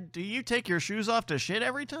said, do you take your shoes off to shit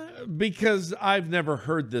every time? Because I've never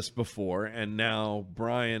heard this before, and now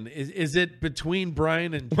Brian is it between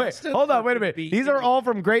Brian and Wait, Justin, hold on, or wait a could it minute. be These are any- all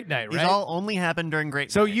from Great Night, These right? all only happened during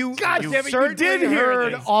Great So Night. you, God damn it, you certainly did hear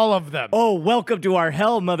heard this. all of them. Oh, welcome to our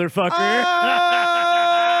hell, motherfucker.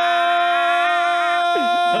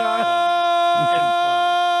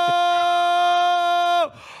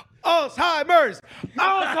 Alzheimer's!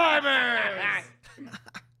 Alzheimer's!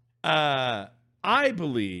 I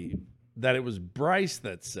believe that it was Bryce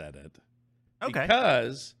that said it. Okay.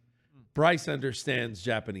 Because Bryce understands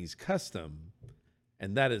Japanese custom,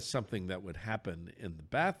 and that is something that would happen in the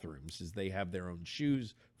bathrooms, is they have their own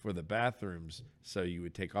shoes for the bathrooms, so you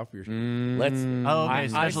would take off your shoes. Let's. Oh, okay,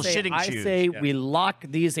 special shitting I shoes. say Yeah. we lock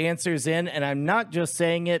these answers in, and I'm not just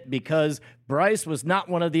saying it because Bryce was not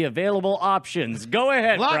one of the available options. Go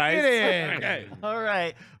ahead, Lock Bryce. it in. Okay. All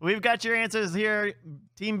right, we've got your answers here.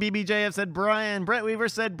 Team BBJ have said Brian. Brett Weaver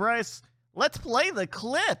said Bryce. Let's play the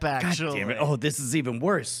clip, actually. Damn it. Oh, this is even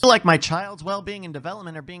worse. Like my child's well-being and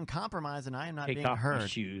development are being compromised, and I am not Take being off my heard.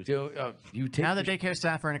 shoes. You take Now the daycare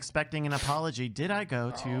staff are expecting an apology. Did I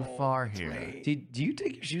go too far here? do you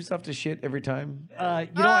take your shoes off to shit every time? I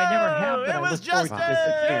never have, but it I was look forward to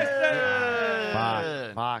this.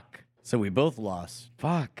 Justin! Fuck. So we both lost.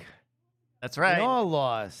 Fuck. That's We right. all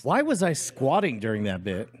lost. Why was I squatting during that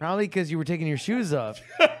bit? Probably because you were taking your shoes off.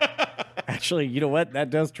 Actually, you know what? That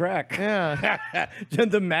does track. Yeah.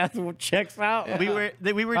 The math checks out. We were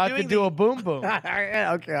About doing to do a boom boom.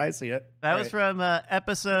 Yeah, okay, I see it. that was from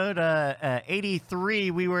episode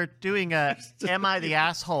 83. We were doing Am I the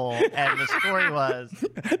Asshole? And the story was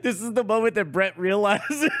This is the moment that Brett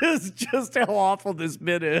realizes just how awful this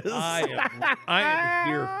bit is. I am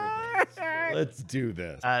here for this. Let's do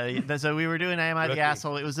this. so we were doing Am I the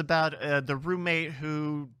Asshole? It was about the roommate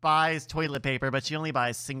who buys toilet paper, but she only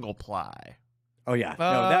buys single ply. Oh, yeah.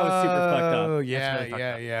 No, that was super fucked Oh, up. yeah, really fucked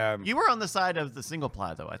yeah, up. yeah. You were on the side of the single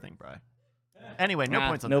ply, though, I think, Bri. Anyway, no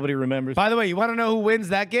points on Nobody remembers. By the way, you want to know who wins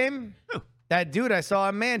that game? Who? That dude I saw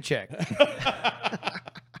on Man Check.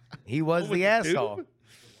 He was the asshole. that.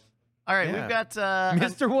 All right, Yeah. we've got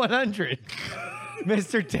Mr. 100.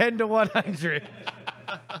 Mr. 10 to 100.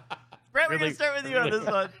 Brett, we're going to start with you on this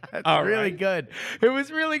one. That's really good. It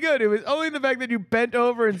was really good. It was only the fact that you bent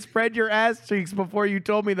over and spread your ass cheeks before you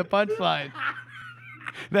told me the punchline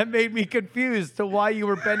that made me confused to why you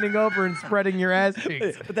were bending over and spreading your ass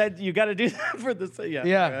cheeks. But that you got to do that for this. Yeah.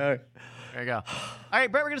 Yeah. There you go. All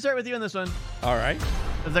right, Brett, we're going to start with you on this one. All right.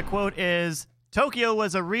 The quote is, Tokyo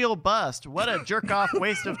was a real bust. What a jerk-off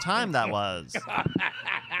waste of time that was.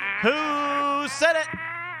 Who said it?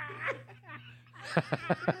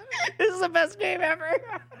 This is the best game ever.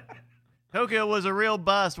 Tokyo was a real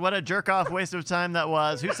bust. What a jerk-off waste of time that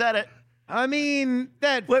was. Who said it? I mean,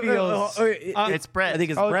 that Wait, feels... It's Brett. I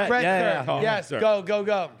think it's Oh, Brett. Brett, Yeah, sir. yeah. Yes, Sir.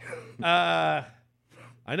 go.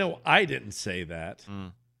 I know I didn't say that.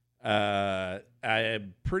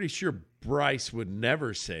 I'm pretty sure Bryce would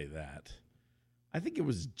never say that. I think it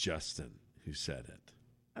was Justin who said it.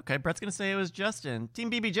 Okay, Brett's going to say it was Justin. Team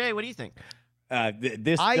BBJ, what do you think?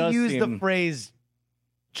 This I does use the seem- phrase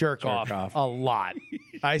jerk off off. a lot.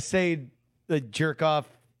 I say the jerk off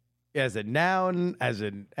as a noun, as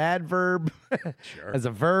an adverb, as a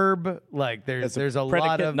verb. Like there's a lot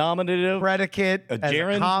predicate, of nominative. predicate, as a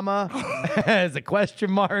gerund. comma, as a question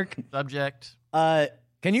mark. Subject.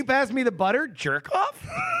 Can you pass me the butter? Jerk off?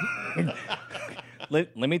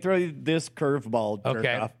 Let me throw you this curveball.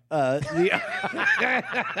 Okay.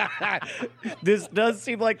 This does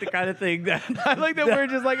seem like the kind of thing that. I like that we're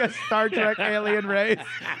just like a Star Trek alien race.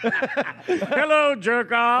 Hello, jerk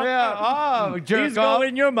off. Yeah. Oh, jerk He's off.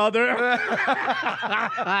 going your mother.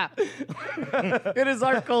 It is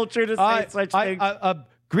our culture to say such things.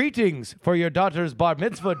 Greetings for your daughter's bar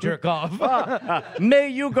mitzvah, jerk off. May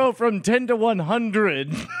you go from 10 to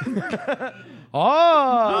 100.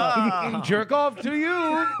 Jerk off to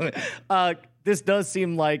you. This does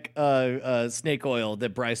seem like snake oil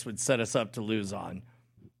that Bryce would set us up to lose on.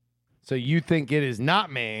 So you think it is not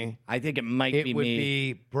me? I think it might It be would me.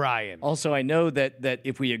 be Brian. Also, I know that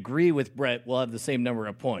if we agree with Brett, we'll have the same number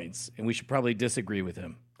of points, and we should probably disagree with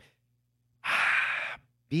him.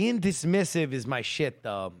 Being dismissive is my shit,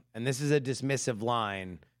 though, and this is a dismissive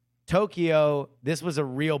line. Tokyo, this was a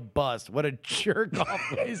real bust. What a jerk off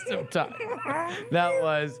waste of time that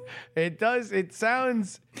was. It does. It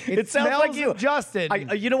sounds. It sounds smells like you. of Justin.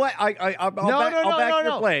 You know what? I'll back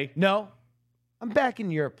your play. No, I'm backing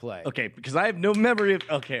your play. Okay, because I have no memory of.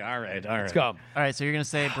 Okay, all right. Let's go. All right, so you're going to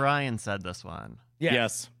say Brian said this one.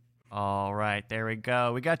 Yes. All right, there we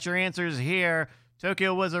go. We got your answers here.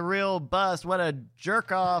 Tokyo was a real bust. What a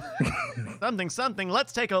jerk off. something.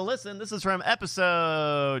 Let's take a listen. This is from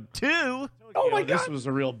episode 2. Oh my God. This was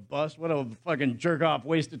a real bust. What a fucking jerk off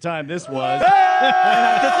waste of time this was. The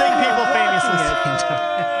thing people famously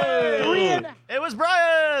say. It was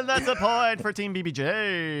Brian. That's a point for Team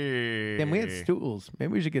BBJ. Damn, we had stools.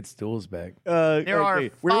 Maybe we should get stools back. There are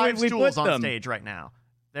okay. Where 5 would we stools put on them? stage right now.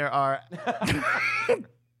 There are.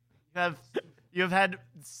 You have had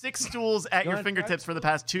 6 stools at your fingertips for the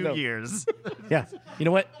past 2 years. Yeah. You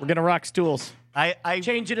know what? We're gonna rock stools. I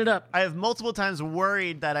Changing it up. I have multiple times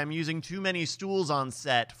worried that I'm using too many stools on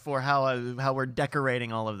set for how we're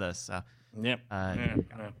decorating all of this. So, Yep.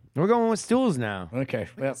 We're going with stools now. Okay.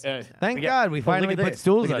 Well, Thank God we finally put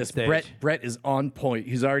stools Look at on this. stage. Brett is on point.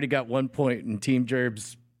 He's already got 1 point in Team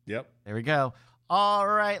Gerbs. Yep. there we go. All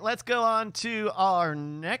right, let's go on to our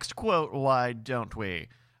next quote. Why don't we?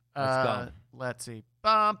 Let's go. Let's see.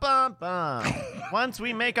 Bum, bum, bum. Once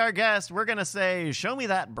we make our guess, we're going to say, show me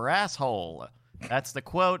that brass hole. That's the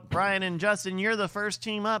quote. Brian and Justin, you're the first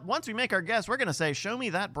team up. Once we make our guess, we're going to say, show me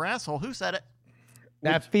that brass hole. Who said it?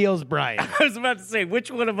 That feels Brian. I was about to say,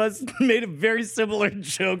 which one of us made a very similar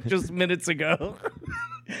joke just minutes ago?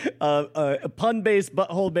 A pun-based,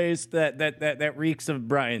 butthole-based that reeks of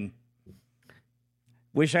Brian.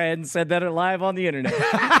 Wish I hadn't said that live on the internet.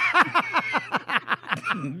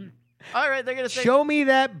 All right, they're gonna say. Show me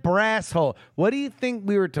that brass hole. What do you think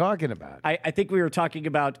we were talking about? I think we were talking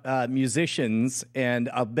about musicians, and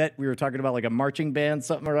I'll bet we were talking about like a marching band,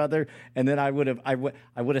 something or other. And then I would have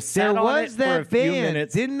sat There on it was for a that few band.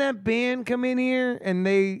 minutes. Didn't that band come in here and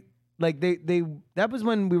they that was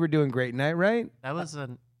when we were doing Great Night, right? That was a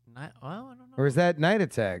night. Well, I don't know. Or was that Night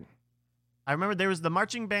Attack? I remember there was the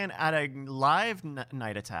marching band at a live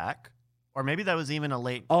night attack, or maybe that was even a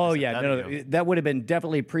late. Oh yeah, SFW. no, that would have been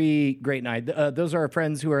definitely pre Great Night. Those are our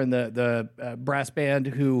friends who are in the brass band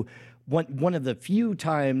who one of the few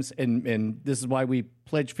times, and this is why we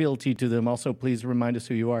pledge fealty to them. Also, please remind us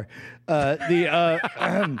who you are.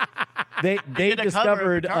 They did a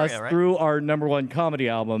cover of discovered Picaria, us right? through our #1 comedy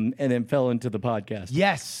album, and then fell into the podcast.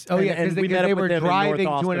 Yes. Oh And- yeah, and because we met they up with were them in North driving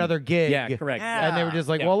to Austin. another gig. Yeah, correct. Yeah. And they were just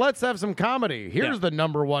like, Yeah. well, let's have some comedy. Here's Yeah. the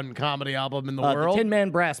 #1 comedy album in the The world. Tin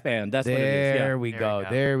Man Brass Band. That's what it is. There Yeah. we There go. we go.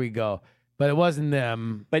 There we go. But it wasn't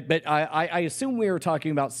them. But I assume we were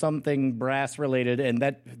talking about something brass related, and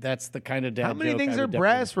that's the kind of dad How many joke things I are would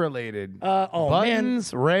brass related? Oh,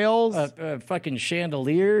 Buttons, rails. fucking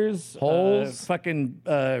chandeliers, Holes. fucking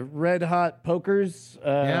red hot pokers,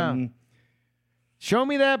 Yeah. Show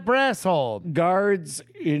me that brass hole. guards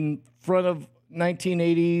in front of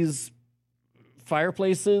 1980s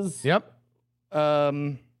fireplaces. Yep.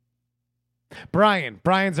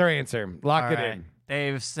 Brian's our answer. Lock All it right. in.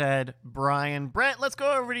 Dave said, Brian. Brett, let's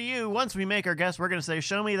go over to you. Once we make our guess, we're going to say,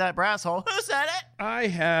 show me that brass hole. Who said it? I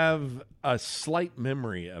have a slight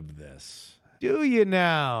memory of this, Do you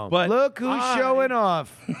now? But look who's showing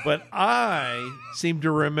off. but I seem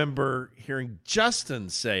to remember hearing Justin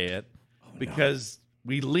say it because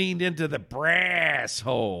we leaned into the brass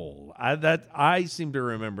hole. I seem to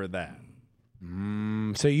remember that.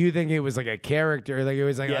 So you think it was like a character, like it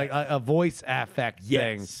was like, Yeah. like a voice affect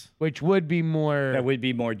Yes. thing, which would be more. That would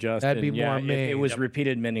be more Justin. That'd be yeah, more me. It was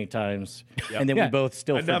repeated many times, and then Yeah. we both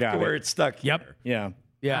still Enough forgot to where it. it stuck. Yep. Yeah.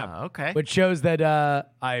 Yeah. Oh, okay. Which shows that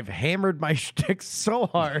I've hammered my shtick so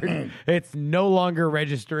hard, it's no longer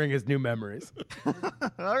registering as new memories. All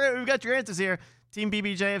right, we've got your answers here. Team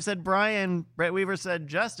BBJ have said Brian. Brett Weaver said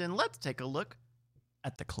Justin. Let's take a look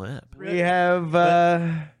at the clip. We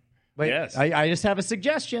have. Wait, Yes. I just have a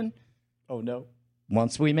suggestion. Oh, no.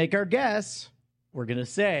 Once we make our guess, we're going to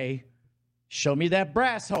say, show me that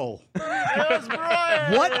brass hole. It was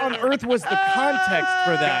Brian. What on earth was the context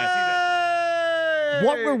for that?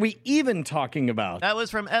 What were we even talking about? That was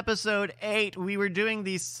from episode 8. We were doing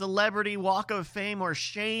the Celebrity Walk of Fame or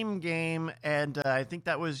Shame game, and I think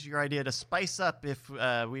that was your idea to spice up if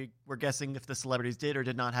we were guessing if the celebrities did or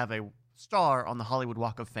did not have a star on the Hollywood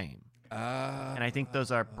Walk of Fame. And I think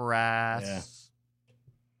those are brass. Yeah.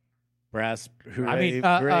 Brass. Hooray, I mean,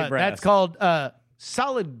 hooray, brass. that's called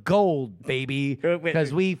solid gold, baby, Wait,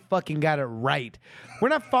 because we fucking got it right. We're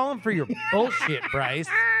not falling for your bullshit, Bryce.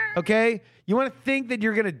 Okay? You want to think that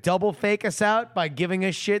you're going to double fake us out by giving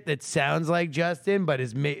us shit that sounds like Justin but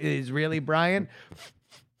is really Brian?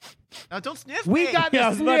 Now, don't sniff We me. got Yeah, I the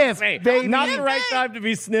was about to sniff, say, baby. not the right time to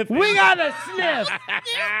be sniffing. We got a sniff.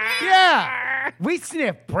 Yeah. We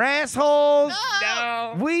sniff brass holes.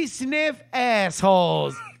 No. We sniff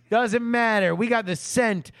assholes. Doesn't matter. We got the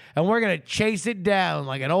scent, and we're going to chase it down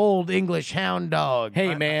like an old English hound dog. Hey,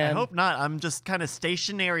 I man. hope not. I'm just kind of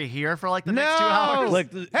stationary here for like the no. next 2 hours. Look,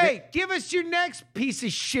 Hey, give us your next piece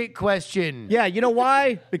of shit question. Yeah, you know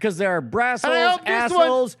why? Because there are brass And I holes, hope this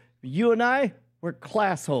assholes. You and I, we're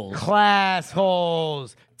class holes. Class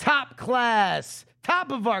holes. Top class.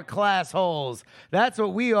 Top of our class holes. That's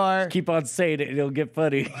what we are. Keep on saying it, it'll get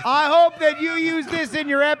funny. I hope that you use this in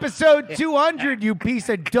your episode 200, you piece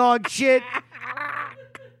of dog shit.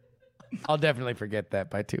 I'll definitely forget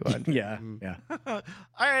that by 200. Yeah, yeah. All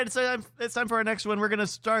right, so it's time for our next one. We're going to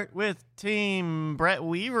start with Team Brett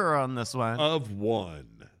Weaver on this one. Of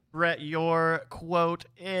one. Brett, your quote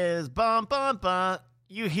is, bum, bum, bum.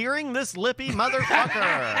 You hearing this lippy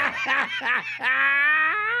motherfucker?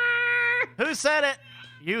 Who said it?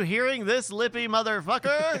 You hearing this lippy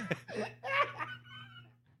motherfucker?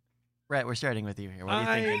 Brett, we're starting with you here. What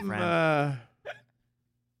are you thinking, friend?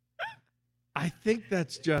 I think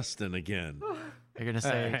that's Justin again. You're going to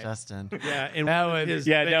say Justin. Yeah, and That was- his,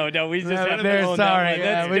 Yeah, no, we just had They're blown sorry. that one.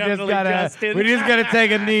 Yeah, That's we just definitely gotta Justin.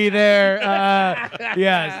 take a knee there.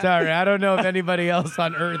 Yeah, sorry. I don't know if anybody else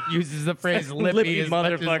on Earth uses the phrase lippy, Lippy as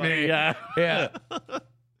much as motherfucker, me. yeah. Yeah.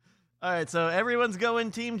 All right, so everyone's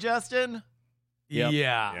going Team Justin? Yep.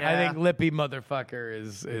 Yeah, Yeah. I think lippy motherfucker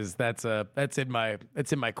is that's in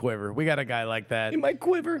my quiver. We got a guy like that. In my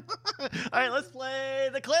quiver. All right, let's play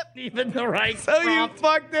the clip. Even the right So you prompt.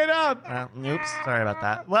 fucked it up. Oops, sorry about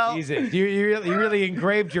that. Well, Jesus, you really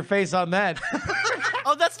engraved your face on that.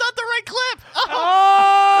 oh, that's not the right clip.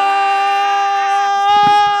 Oh!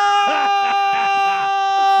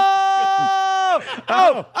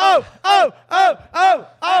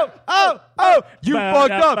 You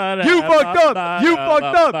fucked up! You fucked up! You fucked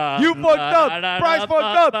up! You fucked up! Bryce fucked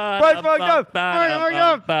up! Bryce fucked up! Bryce fucked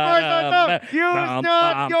up! Bryce fucked up! Use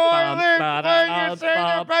not your lips when you say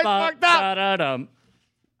that Bryce fucked up!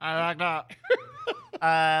 I like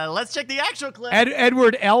that. Let's check the actual clip.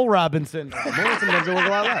 Edward L. Robinson. More sometimes it work a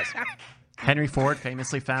lot less. Henry Ford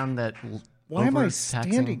famously found that Why am I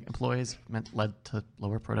overtaxing standing? employees led to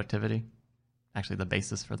lower productivity. Actually, the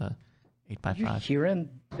basis for the 8x5. Hearing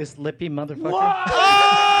this lippy motherfucker?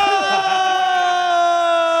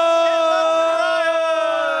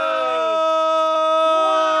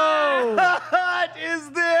 What is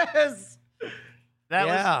this? That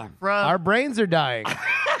Yeah, was from. our brains are dying. that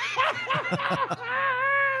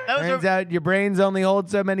was Turns from- out your brains only hold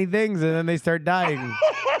so many things, and then they start dying.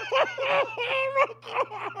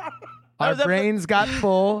 Our brains got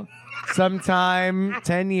full sometime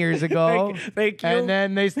 10 years ago. Thank you. And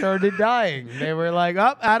then they started dying. They were like,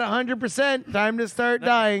 up at 100%, time to start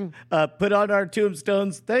dying. Put on our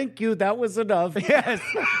tombstones. Thank you. That was enough. Yes.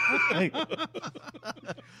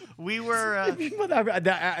 we were.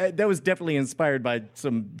 That was definitely inspired by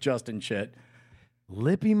some Justin shit.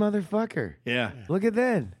 Lippy motherfucker. Yeah. Look at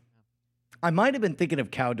that. I might have been thinking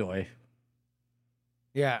of Cowdoy.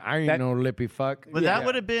 Yeah, I ain't That- no lippy fuck. But that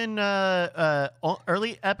would have been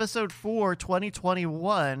early episode 4,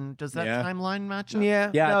 2021. Does that Yeah. timeline match up?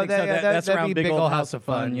 Yeah, Yeah, I no, think so. That's that'd around be Big Old House of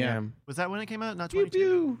Fun, yeah. Was that when it came out? Not Pew 22?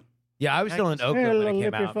 pew. Yeah, I was still in Hey, Oakland when little it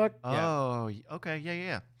came lippy out. fuck. Oh, okay.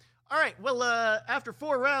 Yeah. All right. Well, after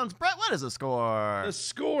 4 rounds, Brett, what is the score? The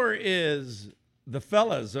score is the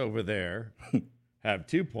fellas over there have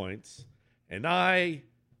 2 points, and I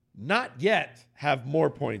not yet have more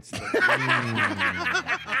points than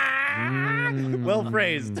Well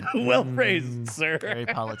phrased. Well phrased, sir. Very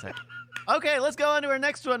politic. Okay, let's go on to our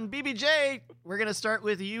next one. BBJ, we're going to start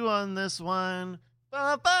with you on this one.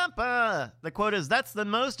 Ba, ba, ba. The quote is, "That's the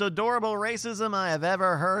most adorable racism I have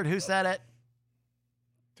ever heard." Who said it?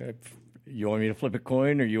 You want me to flip a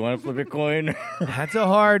coin, or you want to flip a coin? That's a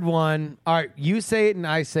hard one. All right, you say it and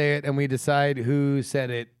I say it, and we decide who said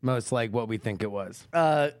it most like what we think it was.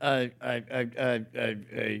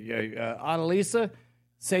 Annalisa,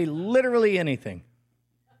 say literally anything.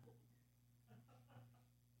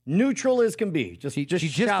 Neutral as can be. She just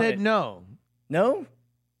just shout said it. no. No?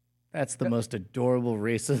 That's the most adorable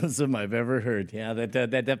racism I've ever heard. Yeah,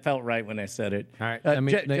 that felt right when I said it. All right, let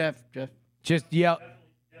me- Jeff. Just yell.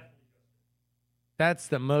 That's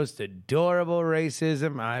the most adorable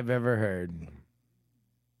racism I've ever heard.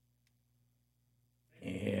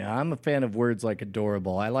 Yeah, I'm a fan of words like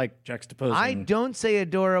adorable. I like juxtaposing. I don't say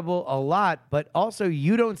adorable a lot, but also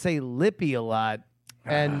you don't say lippy a lot.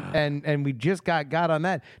 And we just got on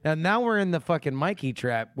that. Now we're in the fucking Mikey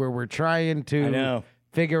trap where we're trying I to know.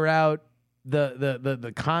 figure out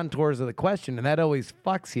the contours of the question, and that always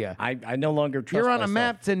fucks you. I no longer trust You're on a myself.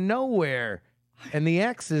 map to nowhere, and the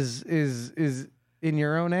X is in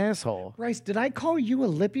your own asshole. Bryce, did I call you a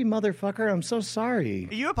lippy motherfucker? I'm so sorry.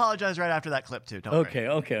 You apologize right after that clip, too. Don't worry.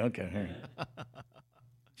 Okay. All right.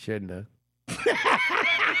 Shouldn't have. No,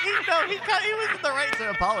 he was in the right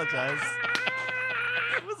to apologize.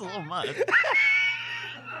 It was a little much.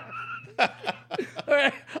 All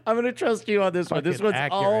right, I'm going to trust you on this one. This Fucking one's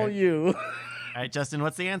all accurate. you. All right, Justin,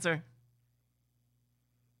 what's the answer?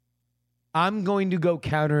 I'm going to go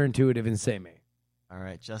counterintuitive and say me. All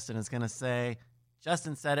right, Justin is going to say,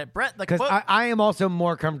 Justin said it. Brett, the Because quote. I am also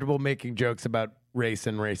more comfortable making jokes about race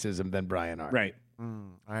and racism than Brian are. Right. All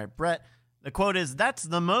right, Brett, the quote is, "That's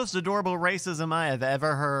the most adorable racism I have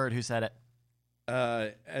ever heard." Who said it?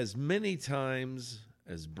 as many times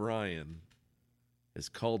as Brian has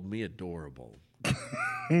called me adorable,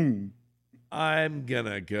 I'm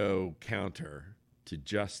gonna go counter to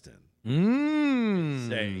Justin,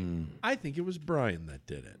 saying I think it was Brian that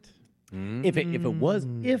did it. If I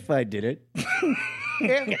did it,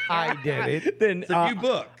 If I did it. then It's a new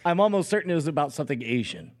book. I'm almost certain it was about something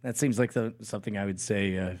Asian. That seems like something I would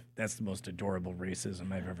say. That's the most adorable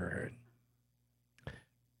racism I've ever heard.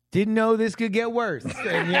 Didn't know this could get worse.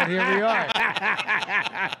 And yet here we are.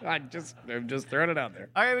 I'm just throwing it out there.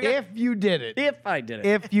 All right, we got If you did it. If I did it,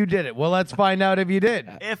 If you did it. Well, let's find out if you did.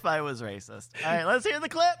 if I was racist. All right, let's hear the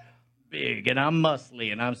clip. big and I'm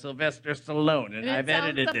muscly and I'm Sylvester Stallone and I've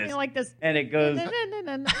edited something this. like this. And it goes,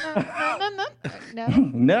 No.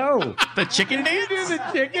 no. The chicken dance? You do the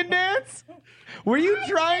chicken dance? Were you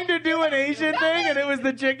trying to do an Asian thing and it was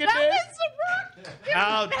the chicken dance?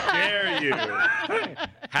 How dare you?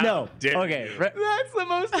 How No. dare Okay. you? That's the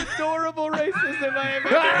most adorable racism I have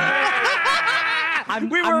ever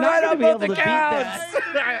heard. We I'm not right gonna up be the able to beat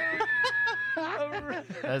that.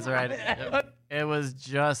 That's right. It was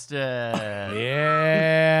Justin.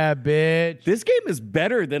 Yeah, bitch. This game is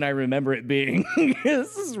better than I remember it being.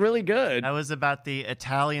 This is really good. That was about the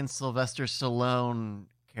Italian Sylvester Stallone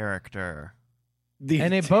character.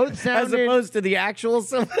 And they both As sounded... opposed to the actual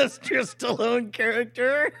Sylvester Stallone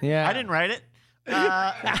character. Yeah. I didn't write it.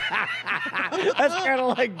 That's kind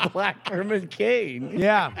of like Black Herman Cain.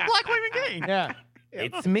 Yeah. Black Women Game. Yeah.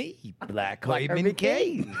 It's me, Black Herman Herman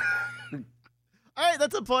Cain. All right,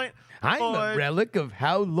 that's a point. I'm for- a relic of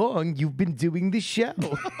how long you've been doing the show.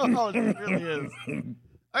 Oh, it really is.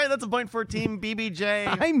 All right, that's a point for Team BBJ.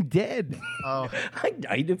 I'm dead. Oh, I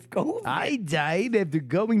died of COVID. I died after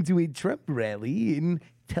going to a Trump rally in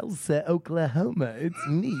Tulsa, Oklahoma. It's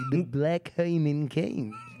me, the Black Hyman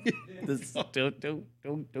Cain.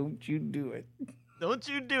 Don't you do it. don't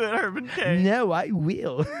you do it, Herman K. No, I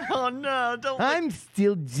will. Oh, no, don't. I'm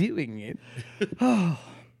still doing it. All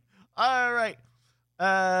right.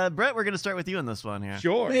 Brett, we're going to start with you on this one here.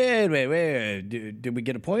 Sure. Wait. Did we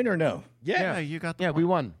get a point or no? Yeah, you got the Yeah, point. we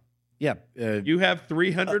won. Yeah. You have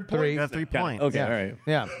 300 three. You got points. 3 points. Okay, Yeah. all right.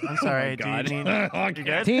 Yeah. I'm sorry. God. Do you mean you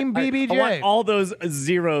good? Team BBJ. I want all those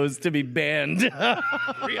zeros to be banned.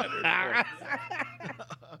 300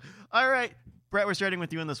 All right. Brett, we're starting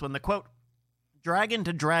with you on this one. The quote, "Dragon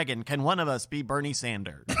to dragon, can one of us be Bernie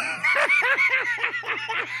Sanders?"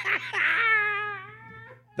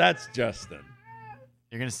 That's Justin.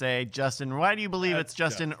 You're going to say, Justin, why do you believe it's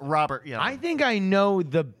Justin Robert? Yeah. I think I know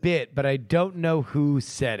the bit, but I don't know who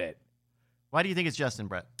said it. Why do you think it's Justin,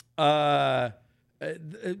 Brett? The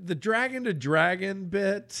dragon to dragon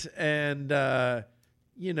bit, and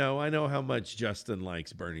you know, I know how much Justin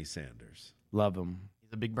likes Bernie Sanders. Love him.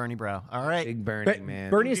 He's a big Bernie bro. All right. Big Bernie, But man.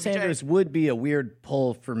 Bernie BBJ. Sanders would be a weird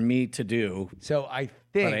pull for me to do, So I but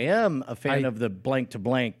think I am a fan I- of the blank to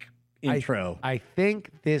blank intro. I think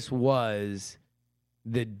this was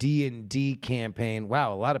the D&D campaign.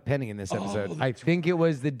 Wow, a lot of Penny in this episode. I think it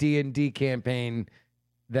was the D&D campaign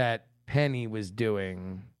that Penny was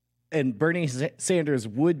doing. And Bernie Sanders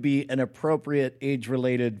would be an appropriate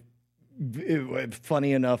age-related,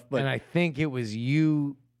 funny enough, but And I think it was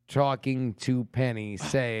you talking to Penny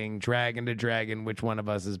saying, dragon to dragon, which one of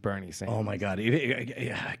us is Bernie Sanders? oh my God.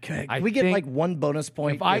 Can I we get think like one bonus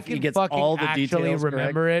point if I he can gets fucking all the actually details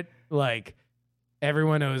remember it, like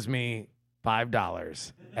everyone owes me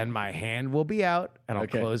 $5 and my hand will be out and I'll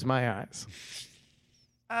Okay. close my eyes.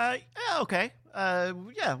 Yeah, okay.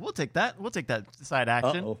 Yeah, we'll take that. We'll take that side correct?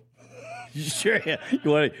 action. Uh-oh. Sure, yeah. You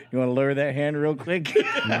want to lower that hand real quick?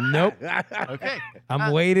 Nope. Okay.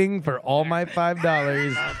 I'm waiting for all my $5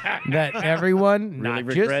 that everyone, Really not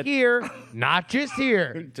regret- just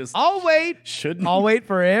here. Just I'll wait. shouldn't. I'll wait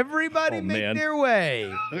for everybody Oh, make man. their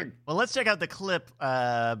way. Well, let's check out the clip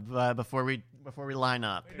before we line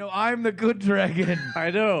up. No, I'm the good dragon.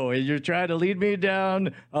 I know. You're trying to lead me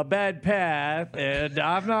down a bad path, and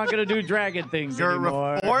I'm not going to do dragon things You're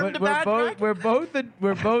anymore. reformed We're bad both, dragon?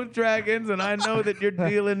 we're both dragons, and I know that you're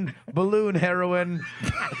dealing balloon heroin,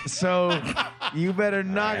 so you better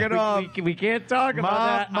knock it off. We can't talk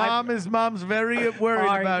about that. Mom's very worried All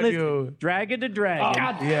right, about listen. you. Dragon to dragon.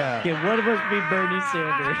 Yeah. Can one of us be Bernie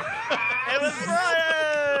Sanders? It was Brian!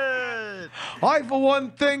 I, for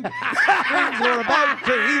one, think things are about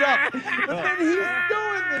to heat up. But then he's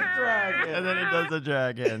doing the dragon. And then he does the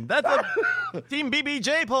dragon. That's a Team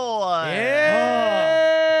BBJ point.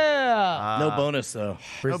 Yeah. No bonus, though.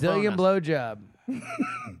 Brazilian blowjob.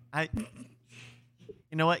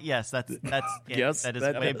 You know what? Yes, that's Yes, that is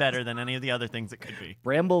that way is. better than any of the other things it could be.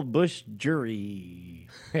 Bramble Bush Jury.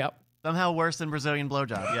 Yep. Somehow worse than Brazilian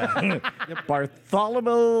blowjob. Yeah.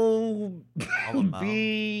 Bartholomew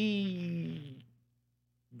B.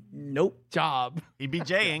 Nope. Job.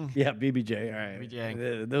 BBJing. Yeah, BBJ. All right.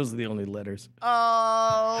 BBJ. Those are the only letters.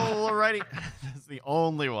 Alrighty. That's the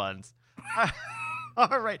only ones.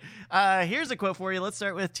 All right. Here's a quote for you. Let's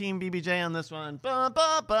start with Team BBJ on this one. Ba,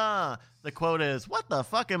 ba, ba. The quote is, "What the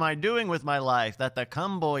fuck am I doing with my life that the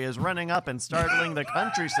cum boy is running up and startling the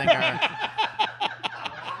country singer?"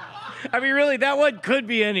 I mean, really, that one could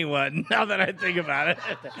be anyone, now that I think about it.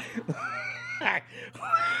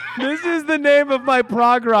 This is the name of my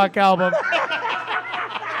prog rock album.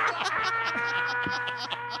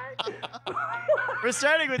 We're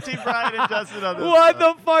starting with Team Brian and Justin on this. What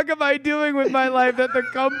the fuck am I doing with my life that the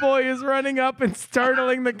cumboy is running up and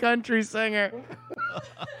startling the country singer?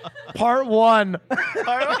 Part 1.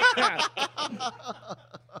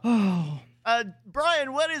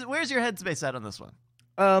 Brian, where's your headspace at on this one?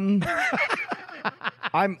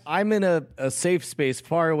 I'm in a safe space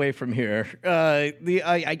far away from here.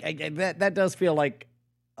 That does feel like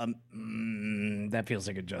that feels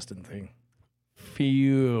like a Justin thing.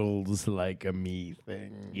 Feels like a me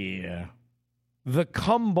thing. Yeah. The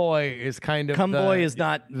cumboy is kind of Cumboy is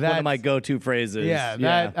not one that's- of my go-to phrases. Yeah,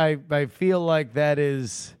 that I feel like that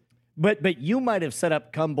is. But you might have set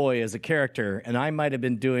up Cumboy as a character, and I might have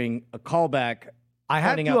been doing a callback. I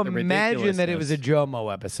have pointing to out the imagine that it was a ridiculousness.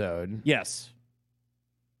 Jomo episode. Yes.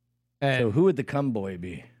 And So who would the Cumboy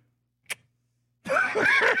be?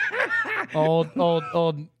 old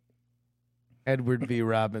Edward V.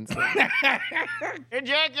 Robinson.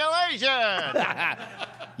 Ejaculation!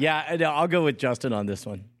 Yeah, no, I'll go with Justin on this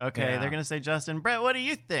one. Okay, they're going to say Justin. Brett, what do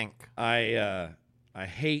you think? I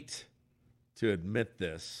hate to admit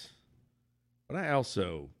this, but I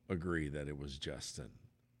also agree that it was Justin.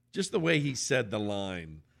 Just the way he said the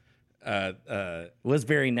line, It was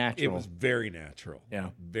very natural. it was very natural. Yeah.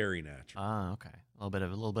 Very natural. Ah, okay. A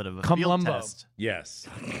little bit of a Cum field lumbo. test. Yes.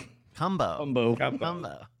 Cumbo. Cumbo.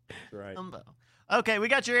 Cumbo. Right. Cumbo. Okay, we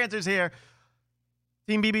got your answers here.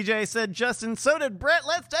 Team BBJ said Justin. So did Brett.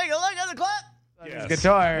 Let's take a look at the clip. Yes.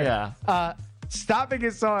 Guitar. Yeah. Stopping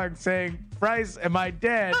his song saying, Bryce, am I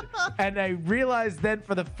dead? And I realized then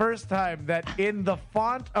for the first time that in the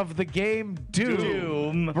font of the game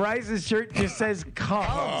Doom. Bryce's shirt just says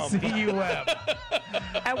cum. C-U-M.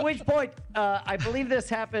 At which point, I believe this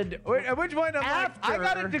happened. At which point I'm like, I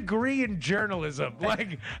got a After- degree in journalism.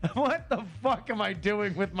 Like, what the fuck am I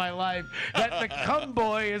doing with my life that the cum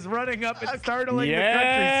boy is running up and startling the country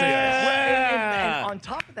And on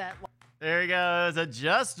top of that, There he goes. A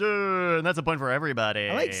Justin. That's a point for everybody.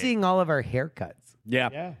 I like seeing all of our haircuts.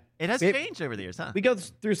 Yeah. It has changed over the years, huh? We go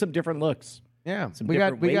through some different looks, Yeah, Some we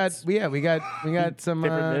got different we got weights. yeah we got some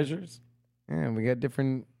different measures. yeah we got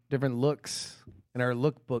different looks in our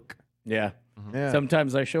lookbook. Yeah. Yeah.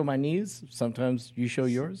 Sometimes I show my knees. Sometimes you show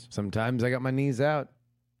yours. Sometimes I got my knees out.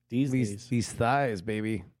 These days. These thighs,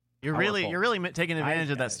 baby. You're really taking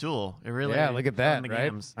advantage of that had- stool. It really Yeah, look at that, the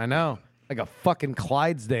right? games. I know, like a fucking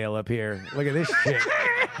Clydesdale up here. Look at this shit.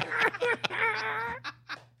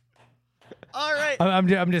 All right.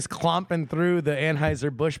 I'm just clomping through the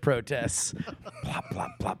Anheuser-Busch protests. Plop,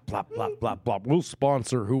 plop, plop, plop, plop, plop, plop. We'll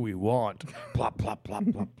sponsor who we want. Plop, plop, plop,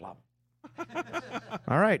 plop, plop.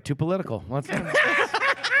 All right, too political. Let's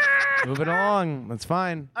moving along. That's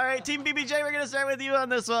fine. All right, Team BBJ, we're going to start with you on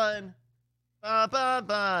this one.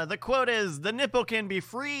 The quote is, the nipple can be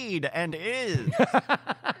freed and is.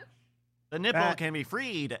 The nipple can be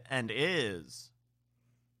freed and is.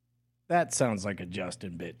 That sounds like a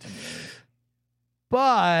Justin bit to me.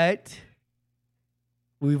 But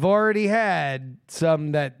we've already had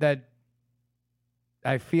some that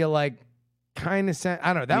I feel like kind of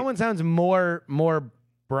I don't know. That one sounds more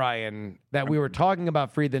Brian, that we were talking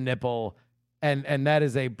about free the nipple, and that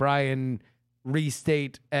is a Brian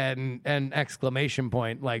restate and exclamation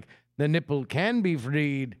point, like the nipple can be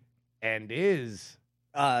freed and is.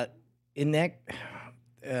 In that,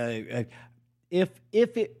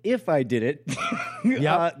 if I did it,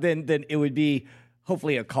 Yep. then it would be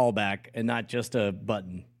hopefully a callback and not just a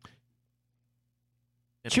button.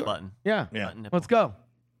 Nipple Sure. button. Yeah. Yeah. Button nipple.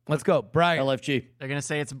 Let's go. Brian. LFG. They're going to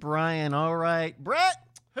say it's Brian. All right. Brett,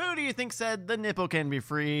 who do you think said the nipple can be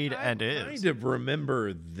freed and I is? kind of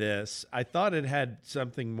remember this. I thought it had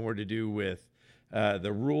something more to do with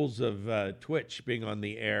the rules of Twitch being on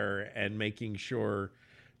the air and making sure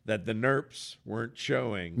that the NERPs weren't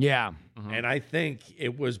showing. Yeah. And I think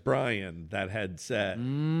it was Brian that had said,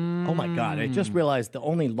 Oh my God! I just realized the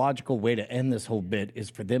only logical way to end this whole bit is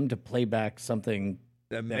for them to play back something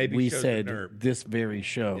that that maybe we showed the said NERP. this very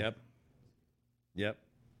show. Yep.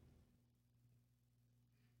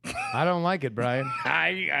 I don't like it, Brian.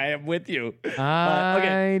 I am with you. I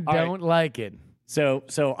okay, all right. don't like it. So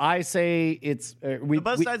I say it's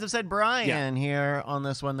Both sides have said Brian here on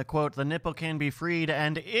this one. The quote, the nipple can be freed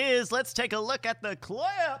and is. Let's take a look at the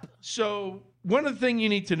clip. So one of the things you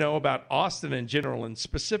need to know about Austin in general, and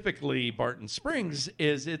specifically Barton Springs,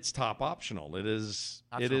 is it's top optional. It is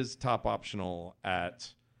top optional at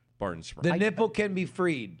Barton Springs. The nipple can be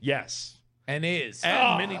freed Yes. and is.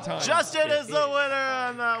 And many times. Justin is the winner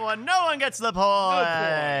on that one. No one gets the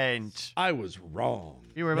point. I was wrong.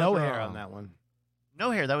 You were No both hair wrong. on that one. No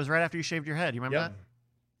hair. That was right after you shaved your head. You remember Yep. that?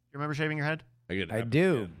 You remember shaving your head? I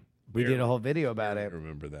do. We did a whole video about I it.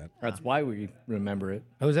 remember that. That's why we remember it.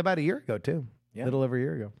 It was about a year ago, too. Yeah. A little over a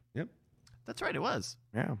year ago. Yep. That's right, it was.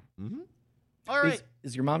 Yeah. All right.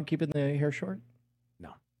 Is your mom keeping the hair short?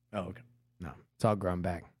 No. Oh, okay. No. It's all grown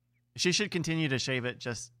back. She should continue to shave it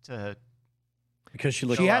just to. Because she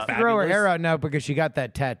looks She has to grow her fabulous. hair out now because she got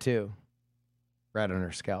that tattoo right on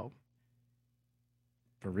her scalp.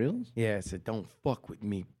 For reals? Yeah, I said, don't fuck with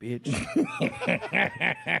me, bitch.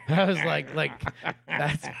 I was like,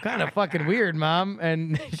 that's kind of fucking weird, Mom.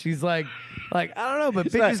 And she's like, I don't know, but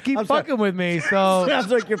bitches like, keep I'm sorry. fucking with me, so. Sounds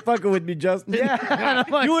like you're fucking with me, Justin. Yeah, and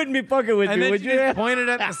I'm like- you wouldn't be fucking with And me, then would she you? just pointed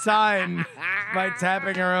at the sign by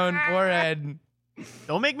tapping her own forehead.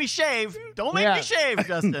 Don't make me shave. Don't make Yeah. me shave,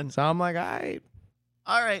 Justin. So I'm like, all right.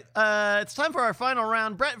 All right. It's time for our final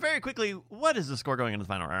round. Brett, very quickly, what is the score going into the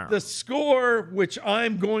final round? The score, which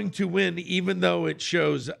I'm going to win, even though it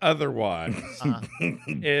shows otherwise,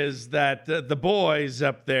 is that the boys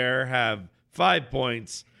up there have 5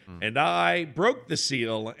 points, and I broke the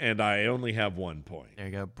seal, and I only have 1 point. There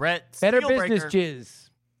you go. Brett, Better Steelbreaker. business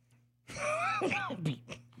jizz.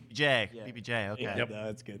 BBJ. BBJ, okay. Yeah, no,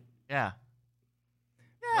 that's good. Yeah.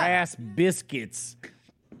 Brass biscuits.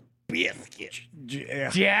 Biscuits.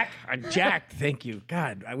 Jack. Jack, thank you.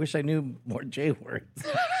 God, I wish I knew more J words.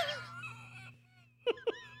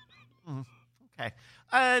 Okay.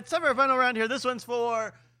 It's time for our final round here. This one's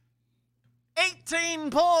for 18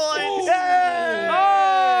 points. Yay!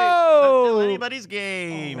 Not still anybody's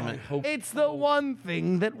game. It's the one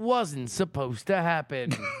thing that wasn't supposed to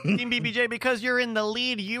happen. Team BBJ, because you're in the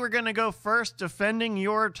lead, you are going to go first defending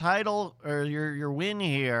your title or your win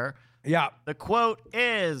here. Yeah. The quote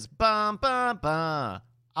is, bum, bum, bum.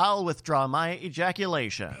 I'll withdraw my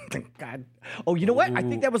ejaculation. God. Oh, you know what? I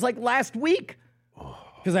think that was like last week.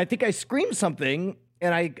 Because I think I screamed something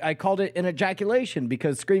and I called it an ejaculation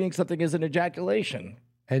because screaming something is an ejaculation.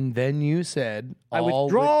 And then you said, I "All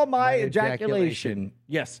withdraw with my ejaculation.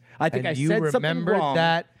 Yes. I think And I you said something remembered wrong.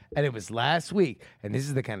 that, and it was last week. And this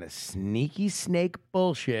is the kind of sneaky snake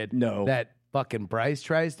bullshit No. that fucking Bryce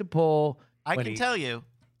tries to pull. I when can he- tell you,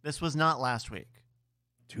 this was not last week.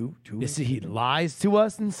 He lies to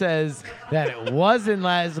us and says that it wasn't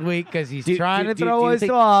last week because he's trying to do throw you us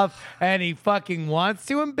think- off, and he fucking wants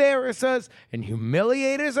to embarrass us and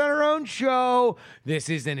humiliate us on our own show. This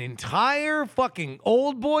is an entire fucking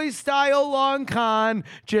old boy style long con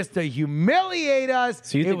just to humiliate us.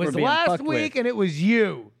 So you it think we're was being last fucked week with. and it was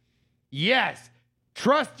you. Yes.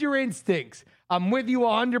 Trust your instincts. I'm with you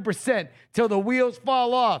 100% till the wheels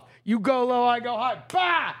fall off. You go low, I go high.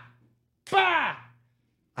 Bah! Bah!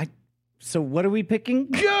 So what are we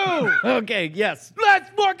picking? Go! Okay, yes.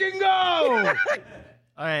 Let's fucking go!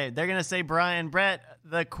 All right, they're going to say Brian Brett.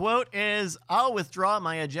 The quote is, I'll withdraw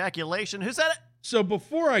my ejaculation. Who said it? So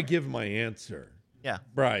before I give my answer, Yeah.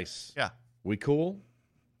 Bryce, Yeah. we cool?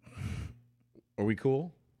 Are we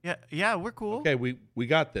cool? Yeah, we're cool. Okay, we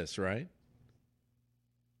got this, right?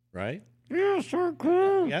 Right? Yeah, sure,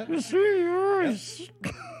 cool. Yeah. You see yours.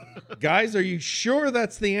 Guys, are you sure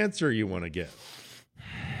that's the answer you want to give?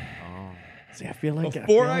 See, I feel like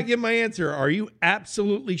Before I give my answer, are you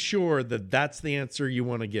absolutely sure that that's the answer you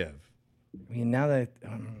want to give? I mean, now that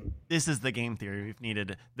This is the game theory we've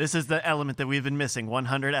needed. This is the element that we've been missing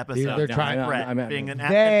 100 episodes. They're trying- Brett being an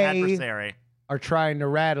They- adversary. Are trying to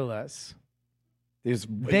rattle us. there's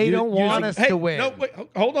They don't want us to win. No, wait,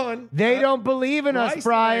 hold on. They don't believe in Bryce us, and I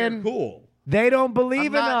Brian. are cool. They don't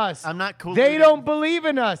believe I'm in not- us. I'm not cool They with it. don't believe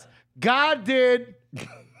in us. God did.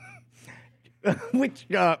 which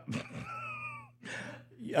They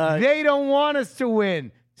don't want us to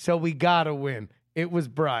win. So we got to win. It was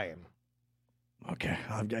Brian. okay,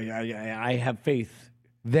 I have faith.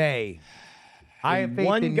 They. I have faith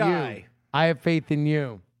one in guy. you. I have faith in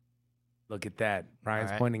you. Look at that. Brian's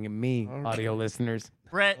All right. pointing at me, audio listeners.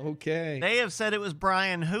 Brett, Okay. they have said it was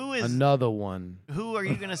Brian. Who Another one. Who are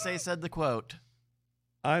you going to say said the quote?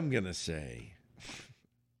 I'm going to say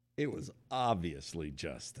it was obviously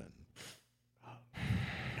Justin.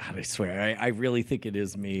 God, I swear, I really think it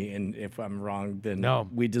is me. And if I'm wrong, then No.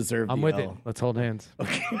 we deserve I'm the with L. it. Let's hold hands.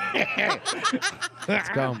 Let's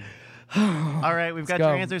go. All right, we've got go.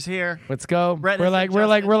 your answers here. Let's go. Brett we're has like said we're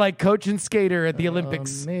like Justin. we're like coach and skater at the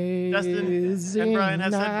Olympics. Amazing and Brian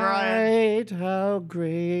have said Brian. night, how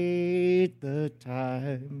great the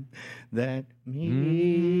time that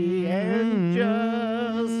me and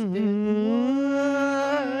Justin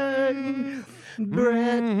won.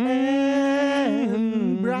 Brett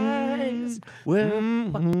and Bryce were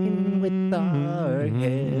fucking with our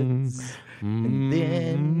heads, and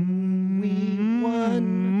then we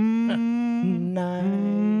won.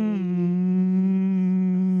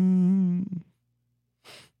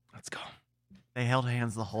 held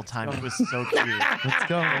hands the whole time. It was so cute. Let's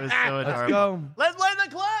go. It was so adorable. Let's go. Let's play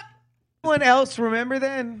the clip. Anyone else remember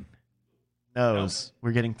then? No's.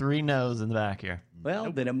 We're getting 3 no's in the back here.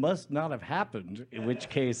 Well, then it must not have happened, in which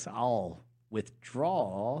case I'll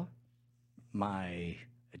withdraw my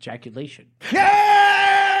ejaculation. Yay!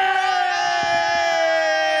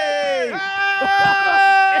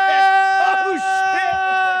 Oh,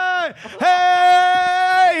 shit!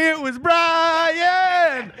 Hey, it was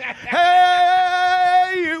Brian!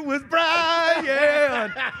 Hey, it was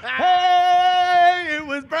Brian! Hey, it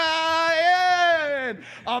was Brian!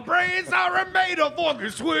 Our brains are made of fucking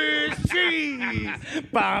Swiss cheese!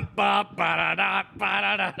 Ba, ba, ba, da, da, ba,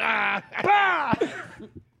 da, da, da. Ba!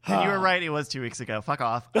 And you were right. It was 2 weeks ago. Fuck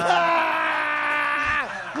off.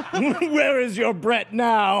 Where is your Brett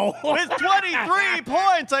now? With 23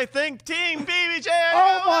 points, I think Team BBJ.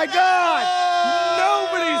 Oh my God!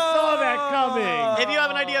 Nobody saw that coming. If you have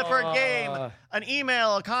an idea for a game, an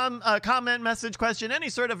email, a comment, message, question, any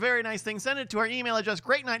sort of very nice thing, send it to our email address,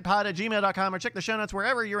 greatnightpod@gmail.com, or check the show notes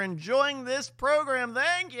wherever you're enjoying this program.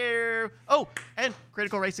 Thank you. Oh, and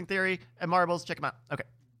Critical Racing Theory and Marbles. Check them out. Okay.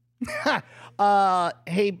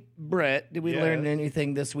 Hey, Brett, did we Yes. learn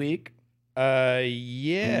anything this week?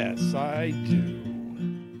 Yes, I do.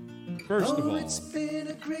 First of all,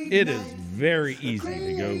 it is very easy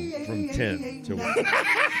to go from 10 to 1.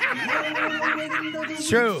 It's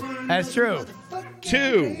true. That's true.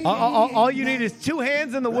 2. All you need is 2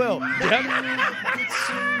 hands and the will.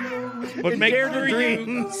 But make sure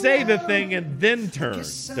you say the thing and then turn.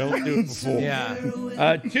 Don't do it before. Yeah.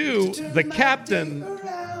 2, the captain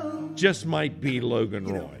just might be Logan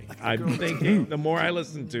Roy. I'm thinking the more I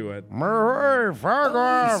listen to it. Fuck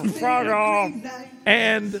off.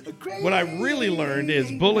 And what I really learned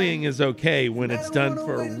is bullying is okay when it's done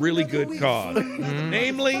for a really good cause,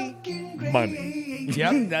 namely money.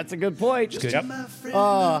 Yep, that's a good point. Yep.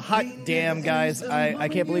 Hot damn, guys. I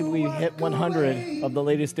can't believe we hit 100 of the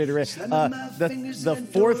latest iteration. The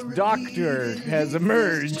 4th Doctor has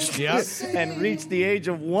emerged and reached the age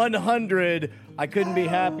of 100. I couldn't be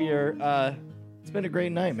happier. It's been a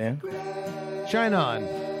great night, man. Shine on.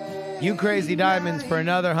 You crazy diamonds for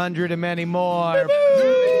another 100 and many more.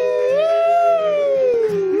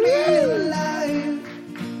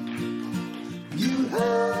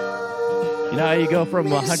 You know how you go from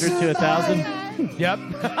 100 to 1,000? Yep.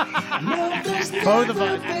 Both of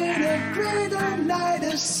us.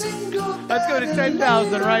 Let's go to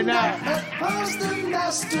 10,000 right now.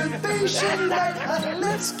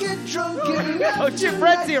 Oh, shit,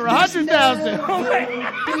 Brett's here. 100,000.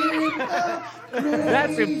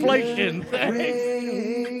 That's inflation.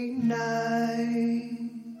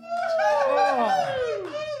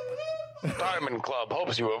 Diamond Club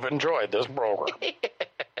hopes you have enjoyed this program.